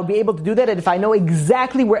that I would be able to do that is if I know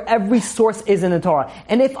exactly where every source is in the Torah.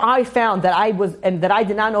 And if I found that I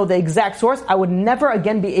did not know the exact source, I would never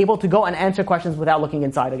again be able to go and answer questions without looking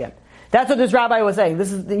inside again. That's what this rabbi was saying.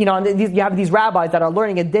 This is, you have these rabbis that are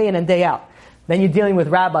learning it day in and day out. Then you're dealing with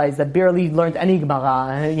rabbis that barely learned any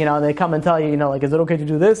Gemara. They come and tell you, is it okay to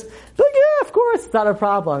do this? It's like, yeah, of course, it's not a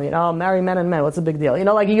problem. Marry men and men. What's the big deal?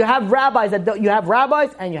 You have rabbis you have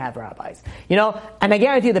rabbis and you have rabbis. And I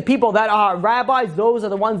guarantee you the people that are rabbis, those are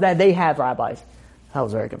the ones that they have rabbis. That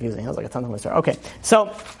was very confusing. That was like a ton of my story. Okay,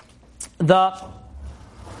 so it's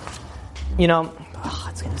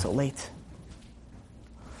getting so late.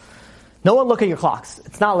 No one look at your clocks.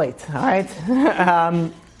 It's not late. All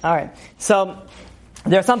right. All right, so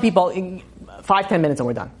there are some people, 5-10 minutes and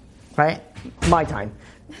we're done, right? My time,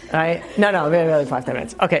 right? No, really 5-10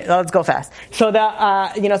 minutes. Okay, let's go fast. So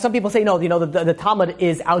some people say no, the Talmud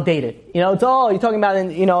is outdated. You're talking about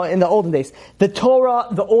in the olden days. The Torah,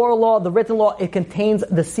 the oral law, the written law, it contains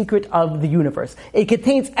the secret of the universe. It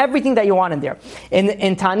contains everything that you want in there.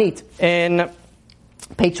 In Tanit, in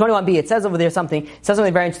page 21b, it says over there something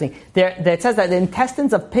very interesting. It says that the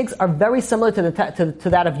intestines of pigs are very similar to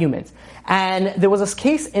that of humans. And there was this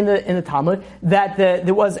case in the Talmud that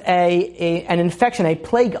there was an infection, a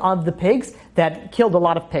plague of the pigs that killed a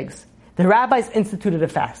lot of pigs. The rabbis instituted a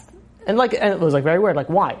fast. And it was very weird.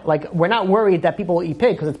 Why? We're not worried that people will eat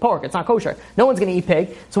pig because it's pork. It's not kosher. No one's going to eat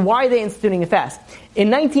pig. So why are they instituting a fast? In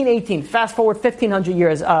 1918, fast forward 1,500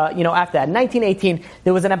 years, after that, in 1918,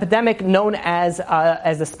 there was an epidemic known as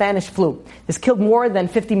the Spanish flu. This killed more than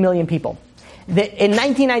 50 million people. In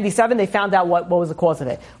 1997, they found out what was the cause of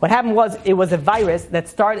it. What happened was it was a virus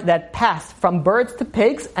that passed from birds to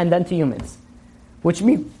pigs and then to humans. Which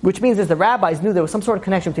means that the rabbis knew there was some sort of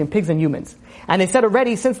connection between pigs and humans. And they said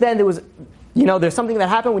already, since then there was, there's something that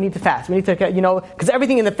happened, we need to fast. We need to, because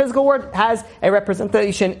everything in the physical world has a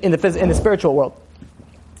representation in the spiritual world.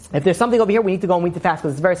 If there's something over here, we need to go and we need to fast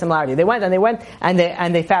because it's very similarity. They went and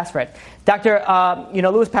they fast for it. Dr.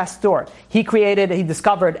 Louis Pasteur, he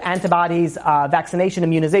discovered antibodies, vaccination,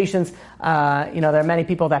 immunizations. There are many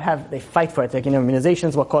people that they fight for it. Like,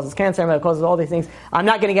 immunizations, what causes cancer, what causes all these things. I'm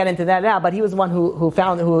not going to get into that now, but he was the one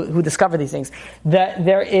who discovered these things.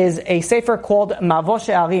 There is a sefer called Mavot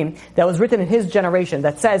She'arim that was written in his generation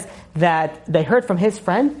that says that they heard from his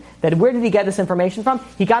friend that where did he get this information from?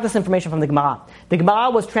 He got this information from the Gemara. The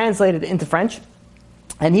Gemara was translated into French.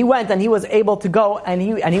 And he went and he was able to go and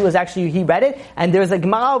he read it, and there's a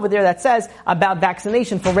Gemara over there that says about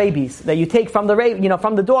vaccination for rabies that you take from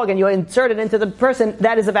the dog and you insert it into the person.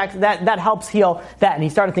 That is that helps heal that. And he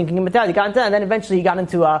started thinking about that. He got into that, and then eventually he got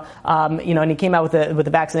into and he came out with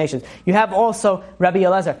the vaccinations. You have also Rabbi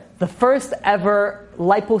Eliezer, the first ever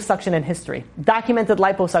liposuction in history, documented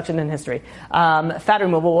liposuction in history. Fat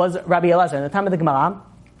removal was Rabbi Eliezer in the time of the Gemara.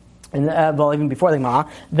 Even before the Gemara,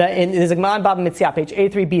 there's a Gemara in Baba Mitzvah, page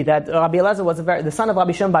 83b, that Rabbi Eliezer was the son of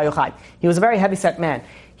Rabbi Shimon Bar Yochai. He was a very heavy-set man.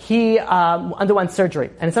 He underwent surgery,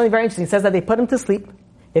 and it's something very interesting. It says that they put him to sleep.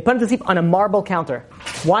 They put him to sleep on a marble counter.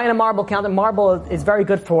 Why on a marble counter? Marble is very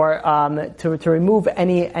good for to remove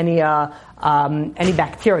any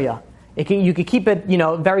bacteria. You could keep it,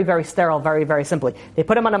 very, very sterile, very, very simply. They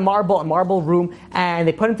put him on a marble room, and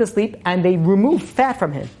they put him to sleep, and they removed fat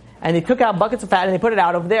from him. And they took out buckets of fat and they put it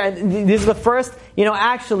out over there. And this is the first, and you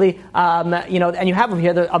have over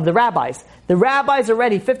here of the rabbis. The rabbis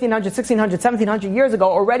already 1500, 1600, 1700 years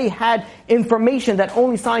ago already had information that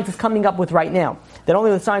only science is coming up with right now. That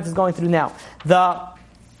only the science is going through now.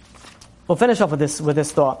 We'll finish off with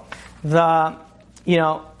this thought. Let's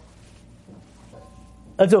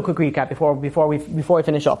do a quick recap before we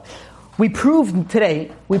finish off. We proved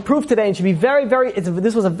today, and should be very, very,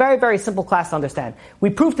 this was a very, very simple class to understand. We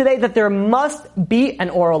proved today that there must be an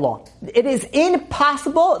oral law. It is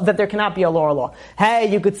impossible that there cannot be a oral law.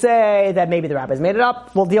 Hey, you could say that maybe the rabbis made it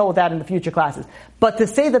up. We'll deal with that in the future classes. But to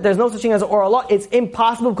say that there's no such thing as an oral law, it's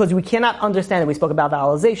impossible because we cannot understand it. We spoke about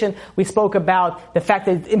vowelization. We spoke about the fact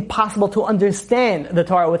that it's impossible to understand the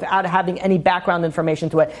Torah without having any background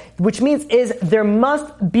information to it. Which means there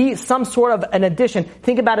must be some sort of an addition.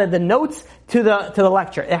 Think about it, the notes to the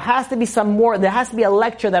lecture. There has to be there has to be a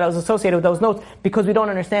lecture that was associated with those notes because we don't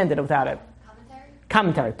understand it without it.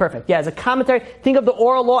 Commentary, perfect. Yeah, as a commentary. Think of the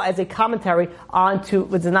oral law as a commentary onto,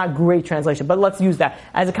 which is not a great translation, but let's use that.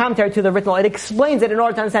 As a commentary to the written law. It explains it in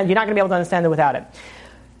order to understand. You're not going to be able to understand it without it.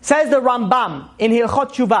 Says the Rambam in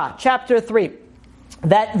Hilchot Shuvah, chapter 3,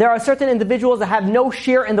 that there are certain individuals that have no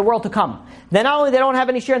share in the world to come. Then not only they don't have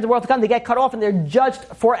any share in the world to come, they get cut off and they're judged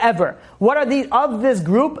forever. What are these? Of this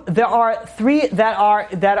group, there are three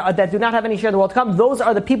that do not have any share in the world to come. Those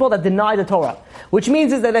are the people that deny the Torah. Which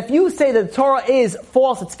means is that if you say that the Torah is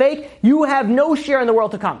false, it's fake, you have no share in the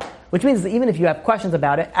world to come. Which means that even if you have questions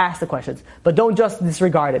about it, ask the questions. But don't just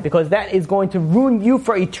disregard it, because that is going to ruin you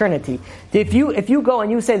for eternity. If you go and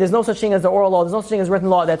you say there's no such thing as the oral law, there's no such thing as written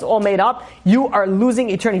law, that's all made up, you are losing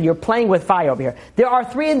eternity. You're playing with fire over here. There are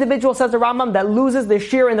three individuals, says the Rambam, that loses their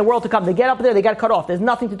share in the world to come. They get up there, they get cut off. There's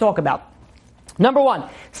nothing to talk about. Number one,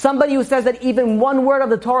 somebody who says that even one word of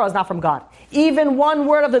the Torah is not from God. Even one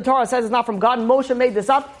word of the Torah says it's not from God, Moshe made this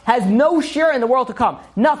up, has no share in the world to come.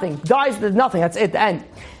 Nothing. Dies, there's nothing. That's it, the end.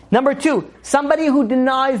 Number two, somebody who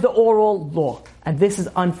denies the oral law. And this is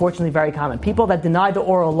unfortunately very common. People that deny the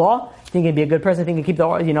oral law think you'd be a good person, think you keep the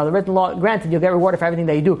written law. Granted, you'll get rewarded for everything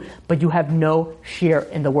that you do, but you have no share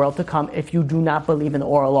in the world to come if you do not believe in the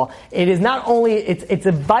oral law. It is not only, it's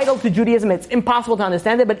vital to Judaism, it's impossible to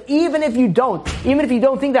understand it, but even if you don't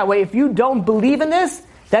think that way, if you don't believe in this,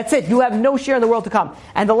 that's it. You have no share in the world to come.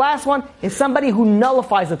 And the last one is somebody who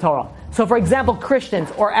nullifies the Torah. So for example, Christians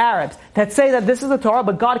or Arabs that say that this is the Torah,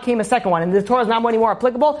 but God came a second one, and the Torah is not anymore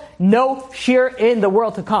applicable, no share in the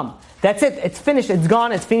world to come. That's it. It's finished. It's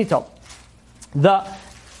gone. It's finito. This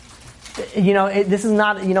is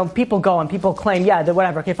not, people go and people claim,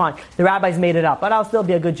 whatever, okay, fine. The rabbis made it up, but I'll still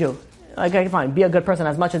be a good Jew. Okay, fine. Be a good person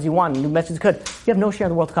as much as you want, as much as you could. You have no share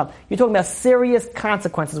in the world to come. You're talking about serious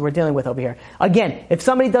consequences we're dealing with over here. Again, if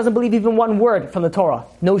somebody doesn't believe even one word from the Torah,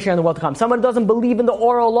 no share in the world to come. Someone doesn't believe in the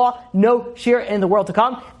oral law, no share in the world to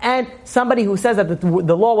come. And somebody who says that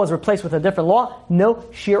the law was replaced with a different law, no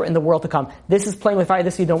share in the world to come. This is playing with fire.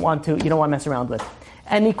 This you don't want to mess around with.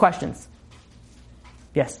 Any questions?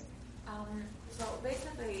 Yes. So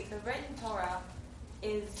basically, the written Torah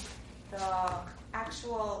is the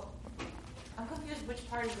actual. I'm confused. Which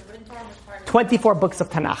part is the written Torah? Which part is 24 books of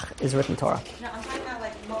Tanakh is written Torah. No, I'm talking about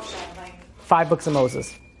like Moshe, 5 books of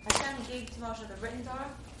Moses. Hashem gave to Moshe the written Torah.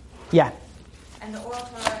 Yeah. And the oral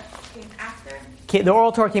Torah came after. The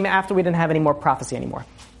oral Torah came after we didn't have any more prophecy anymore.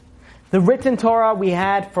 The written Torah we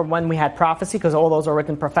had from when we had prophecy, because all those are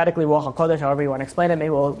written prophetically, Ruach HaKodesh, however you want to explain it. Maybe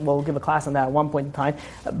we'll give a class on that at one point in time.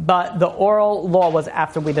 But the oral law was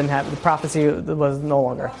after we didn't have, the prophecy was no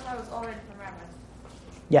longer. The oral law was already from rabbis.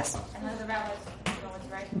 Yes. And then the rabbis know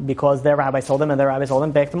what's right. Because their rabbis told them, and their rabbis told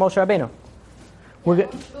them back to Moshe Rabbeinu. It was given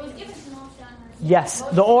to Moshe on Har Sinai. Yes,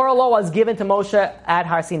 the oral law was given to Moshe at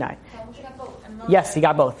Har Sinai. So Moshe got both. And Yes, he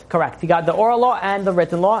got both. Correct. He got the oral law and the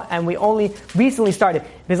written law, and we only recently started.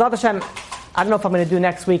 B'ezrat Hashem, I don't know if I'm going to do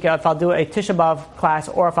next week, if I'll do a Tisha B'Av class,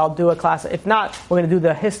 or if I'll do a class. If not, we're going to do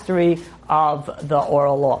the history of the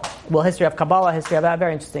oral law. Well, history of Kabbalah, history of that,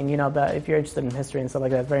 very interesting. You know, if you're interested in history and stuff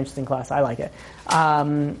like that, very interesting class. I like it.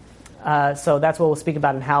 So that's what we'll speak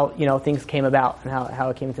about and how things came about and how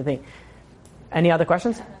it came into thing. Any other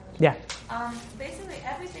questions? Yeah. Basically,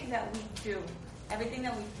 everything that we do, everything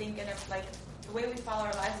that we think, and it's like the way we follow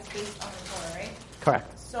our lives is based on the Torah, right?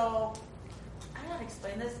 Correct. So, I don't know how to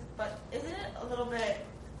explain this, but isn't it a little bit?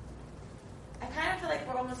 I kind of feel like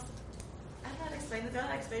we're almost. I don't know how to explain this. The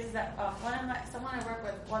only way I explain is that someone I work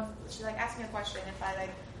with once she asked me a question if I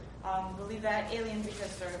believe that aliens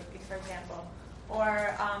exist, or for example,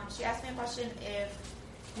 or she asked me a question if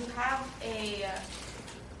you have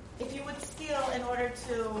if you would steal in order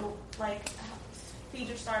to feed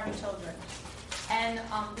your starving children. And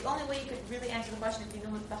the only way you could really answer the question is you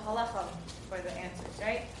knew the halacha for the answers,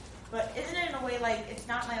 right? But isn't it in a way like it's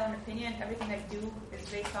not my own opinion? Everything I do is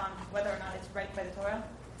based on whether or not it's right by the Torah?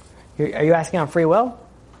 Are you asking on free will?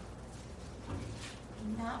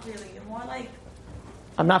 Not really. More like...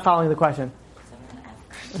 I'm not following the question.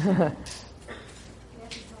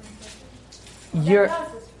 You're...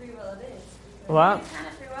 free will it is. What? It's kind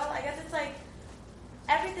of free will. I guess it's like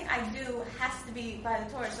everything I do has to be by the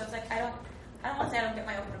Torah. So it's like I don't want to say I don't get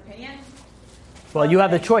my own opinion. Well, you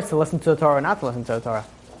have the choice to listen to the Torah or not to listen to the Torah.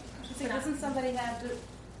 So doesn't somebody have to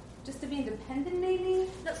just to be independent, maybe?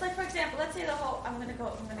 No, it's like, for example, let's say the whole I'm gonna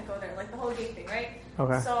go there, like the whole gay thing, right?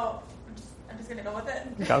 Okay. So I'm just gonna go with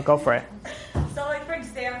it. Go for it. So, like, for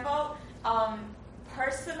example,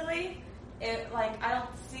 personally, I don't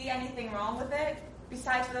see anything wrong with it,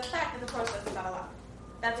 besides for the fact that the Torah says it's not allowed.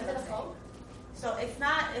 That's what I'm saying. So it's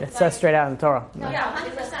not. It says straight out in the Torah. Yeah,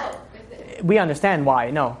 100%. We understand why.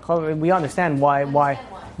 No, we understand why.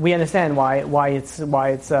 We understand why it's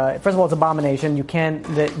first of all, it's abomination. You can't.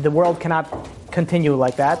 The world cannot continue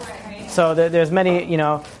like that. Right. So there's many.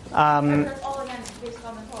 That's all again based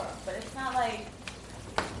on the Torah, but it's not like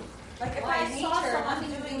if I saw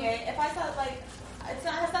someone doing it, if I saw it's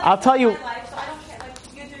not. Has I'll tell you. My life, so I don't care.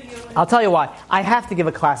 You do you. I'll tell you why. I have to give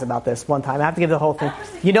a class about this one time. I have to give the whole thing.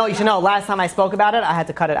 You should know. Last time I spoke about it, I had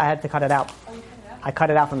to cut it out. Oh, you cut it out? I cut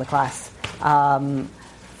it out from the class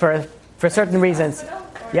for certain reasons.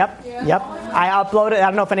 Yep. I uploaded. I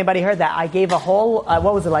don't know if anybody heard that. I gave a whole.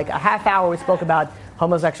 What was it, like a half hour? We spoke about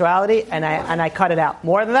homosexuality, and I cut it out.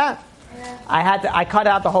 More than that, I cut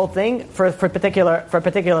out the whole thing for a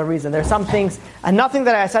particular reason. There's some things, and nothing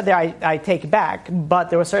that I said there I take back, but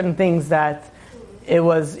there were certain things that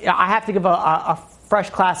I have to give a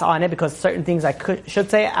fresh class on it because certain things I should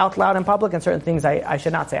say out loud in public, and certain things I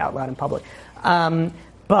should not say out loud in public.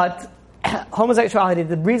 But homosexuality,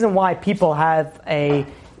 the reason why people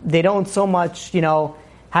they don't so much,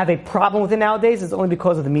 have a problem with it nowadays is only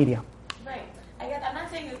because of the media. Right. I'm not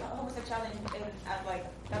saying that homosexuality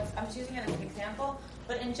I'm choosing it as an example,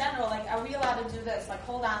 but in general, are we allowed to do this?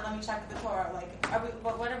 Hold on, let me check the Torah.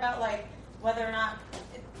 What about whether or not?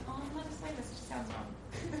 I'm not explaining this. It just sounds wrong.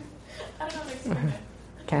 I don't know how to explain it.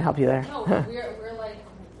 Can't help you there. No, we're like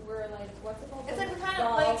what's it called? It's we're kind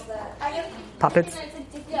of I guess Puppets.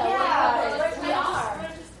 Yeah, we are.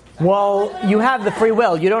 Well, you have the free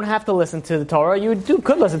will. You don't have to listen to the Torah. You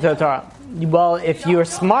could listen to the Torah. Well, if you're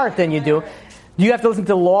smart, then you do. Do you have to listen to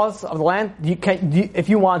the laws of the land? If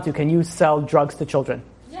you want to, can you sell drugs to children?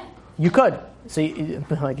 Yeah. You could. So you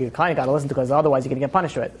kind of got to listen to it because otherwise you're going to get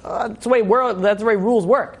punished for it. That's the way rules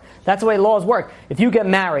work. That's the way laws work. If you get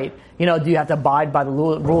married, do you have to abide by the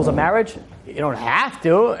rules of marriage? You don't have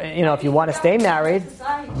to. If you want to stay married.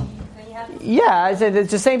 Yeah,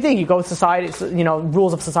 it's the same thing. You go with society,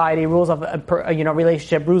 rules of society, rules of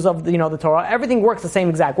relationship, rules of the Torah. Everything works the same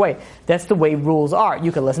exact way. That's the way rules are.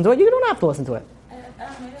 You can listen to it. You don't have to listen to it. Maybe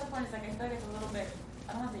the point is I feel like it's a little bit.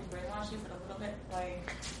 I don't want to say brainwashing, but a little bit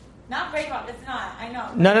not brainwash. It's not. I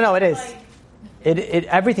know. No. It is.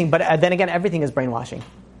 Everything, but then again, everything is brainwashing.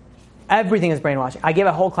 Everything is brainwashing. I gave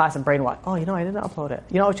a whole class in brainwash. Oh, I didn't upload it.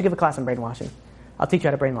 I should give a class in brainwashing. I'll teach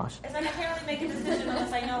you how to brainwash. It's I can't really make a decision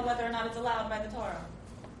unless I know whether or not it's allowed by the Torah.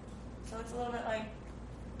 So it's a little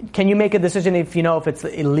bit Can you make a decision if you know if it's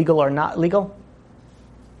illegal or not legal?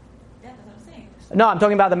 Yeah, that's what I'm saying. No, I'm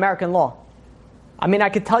talking about American law. I mean, I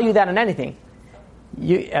could tell you that on anything.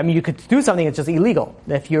 You could do something that's just illegal.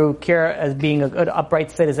 If you care as being a good, upright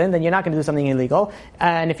citizen, then you're not going to do something illegal.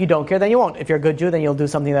 And if you don't care, then you won't. If you're a good Jew, then you'll do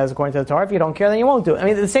something that is according to the Torah. If you don't care, then you won't do it. I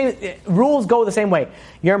mean, the same rules go the same way.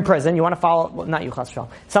 You're in prison. You want to follow, well, not you, Chas v'shalom.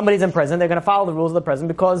 Somebody's in prison. They're going to follow the rules of the prison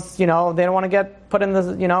because, they don't want to get put in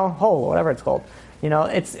the, hole or whatever it's called.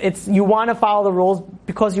 It's you want to follow the rules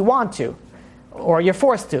because you want to, or you're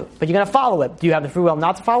forced to. But you're going to follow it. Do you have the free will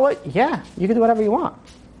not to follow it? Yeah, you can do whatever you want.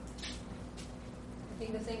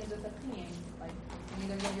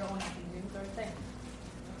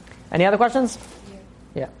 Any other questions?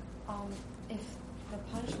 Yeah. If the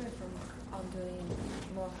punishment for doing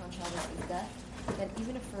Moloch Shabbos is death, then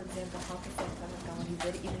even if, for example, he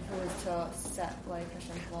did, even if it was to set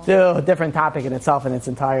Hashem's law. Still a different topic in itself in its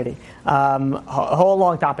entirety. A whole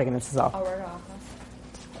long topic in itself. Oh, right.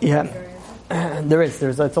 Yeah. There's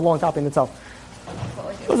it's a long topic in itself.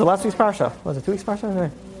 Was it last week's parsha? Was it 2 weeks' parsha?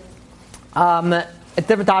 A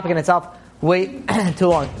different topic in itself. Wait too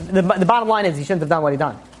long. The bottom line is he shouldn't have done what he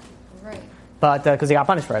done. But because he got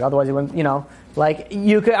punished for it, otherwise he wouldn't.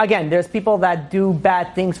 You could again. There's people that do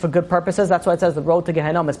bad things for good purposes. That's why it says the road to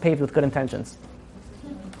Gehenna is paved with good intentions.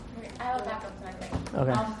 I have a backup to my thing.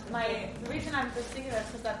 Okay. The reason I'm just thinking that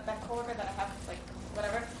is because that coworker that I have,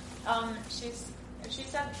 whatever. She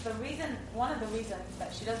said one of the reasons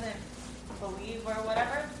that she doesn't believe or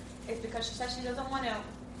whatever is because she said she doesn't want to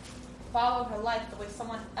follow her life the way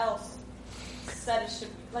someone else said it should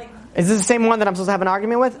be. Is this the same one that I'm supposed to have an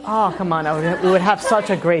argument with? Oh, come on. We would have such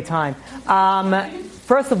a great time.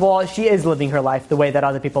 First of all, she is living her life the way that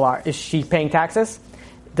other people are. Is she paying taxes?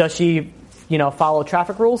 Does she, follow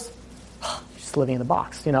traffic rules? She's living in the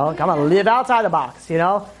box, Come on, live outside the box,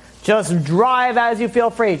 Just drive as you feel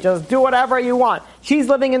free. Just do whatever you want. She's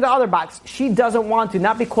living in the other box. She doesn't want to,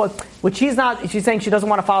 not because, she's saying she doesn't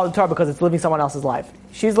want to follow the Torah because it's living someone else's life.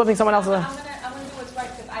 She's living someone else's life. I'm gonna do what's right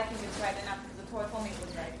because I think it's right and not because the Torah told me it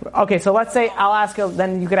was right. Okay, so let's say, I'll ask her,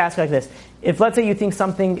 then you could ask like this. If let's say you think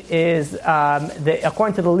something is,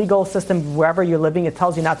 according to the legal system, wherever you're living, it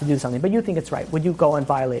tells you not to do something, but you think it's right, would you go and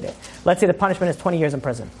violate it? Let's say the punishment is 20 years in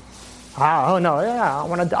prison. Oh no,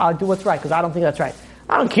 I'll do what's right because I don't think that's right.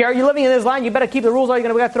 I don't care. You're living in this land. You better keep the rules or you're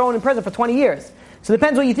going to get thrown in prison for 20 years. So it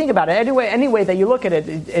depends what you think about it. Any way that you look at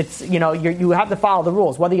it, it's, you have to follow the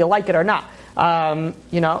rules, whether you like it or not.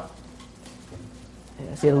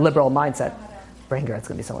 See the liberal mindset. Bringer, it's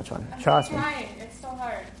going to be so much fun. Trust me. It's so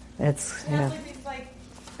hard. It's,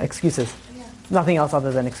 excuses. Yeah. Nothing else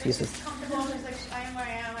other than excuses. I am where I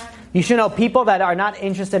am. You should know people that are not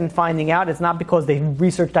interested in finding out, it's not because they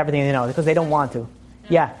researched everything they know, it's because they don't want to.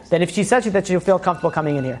 Yeah. Then if she says that she'll feel comfortable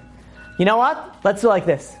coming in here. You know what? Let's do it like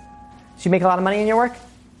this. She make a lot of money in your work?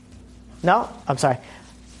 No? I'm sorry.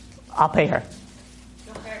 I'll pay her.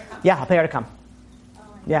 Yeah, I'll pay her to come.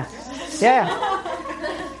 Yeah.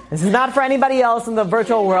 This is not for anybody else in the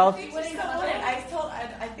virtual world. I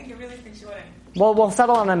think you really think she wouldn't. Well, we'll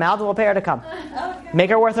settle on an amount and we'll pay her to come. Make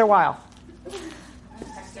her worth her while.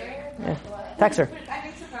 Yeah. Text her.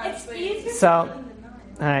 So,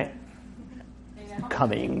 all right.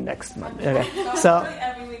 Coming next month. Okay. So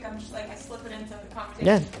every week I'm just I slip it into the conversation.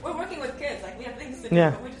 Yeah. We're working with kids. We have things to do,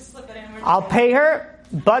 but we just slip it in. I'll pay her,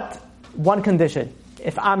 but one condition.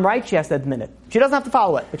 If I'm right, she has to admit it. She doesn't have to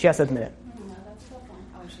follow it, but she has to admit it.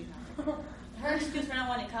 Her excuse for not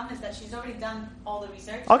wanting to come is that she's already done all the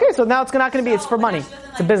research. Okay, so now it's not going to be, it's for money.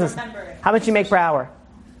 It's a business. How much you make per hour?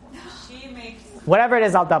 She makes... Whatever it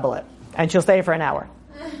is, I'll double it. And she'll stay for an hour.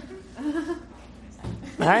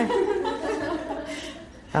 All right?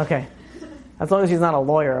 Okay. As long as she's not a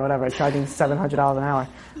lawyer or whatever, charging $700 an hour.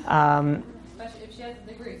 Especially if she has a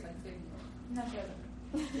degree. It's like No, she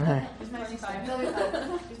doesn't. All right.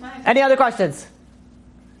 She's my Any other questions?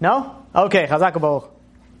 No? Okay, Chazak U'Baruch.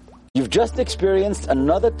 You've just experienced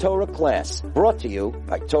another Torah class brought to you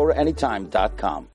by TorahAnytime.com.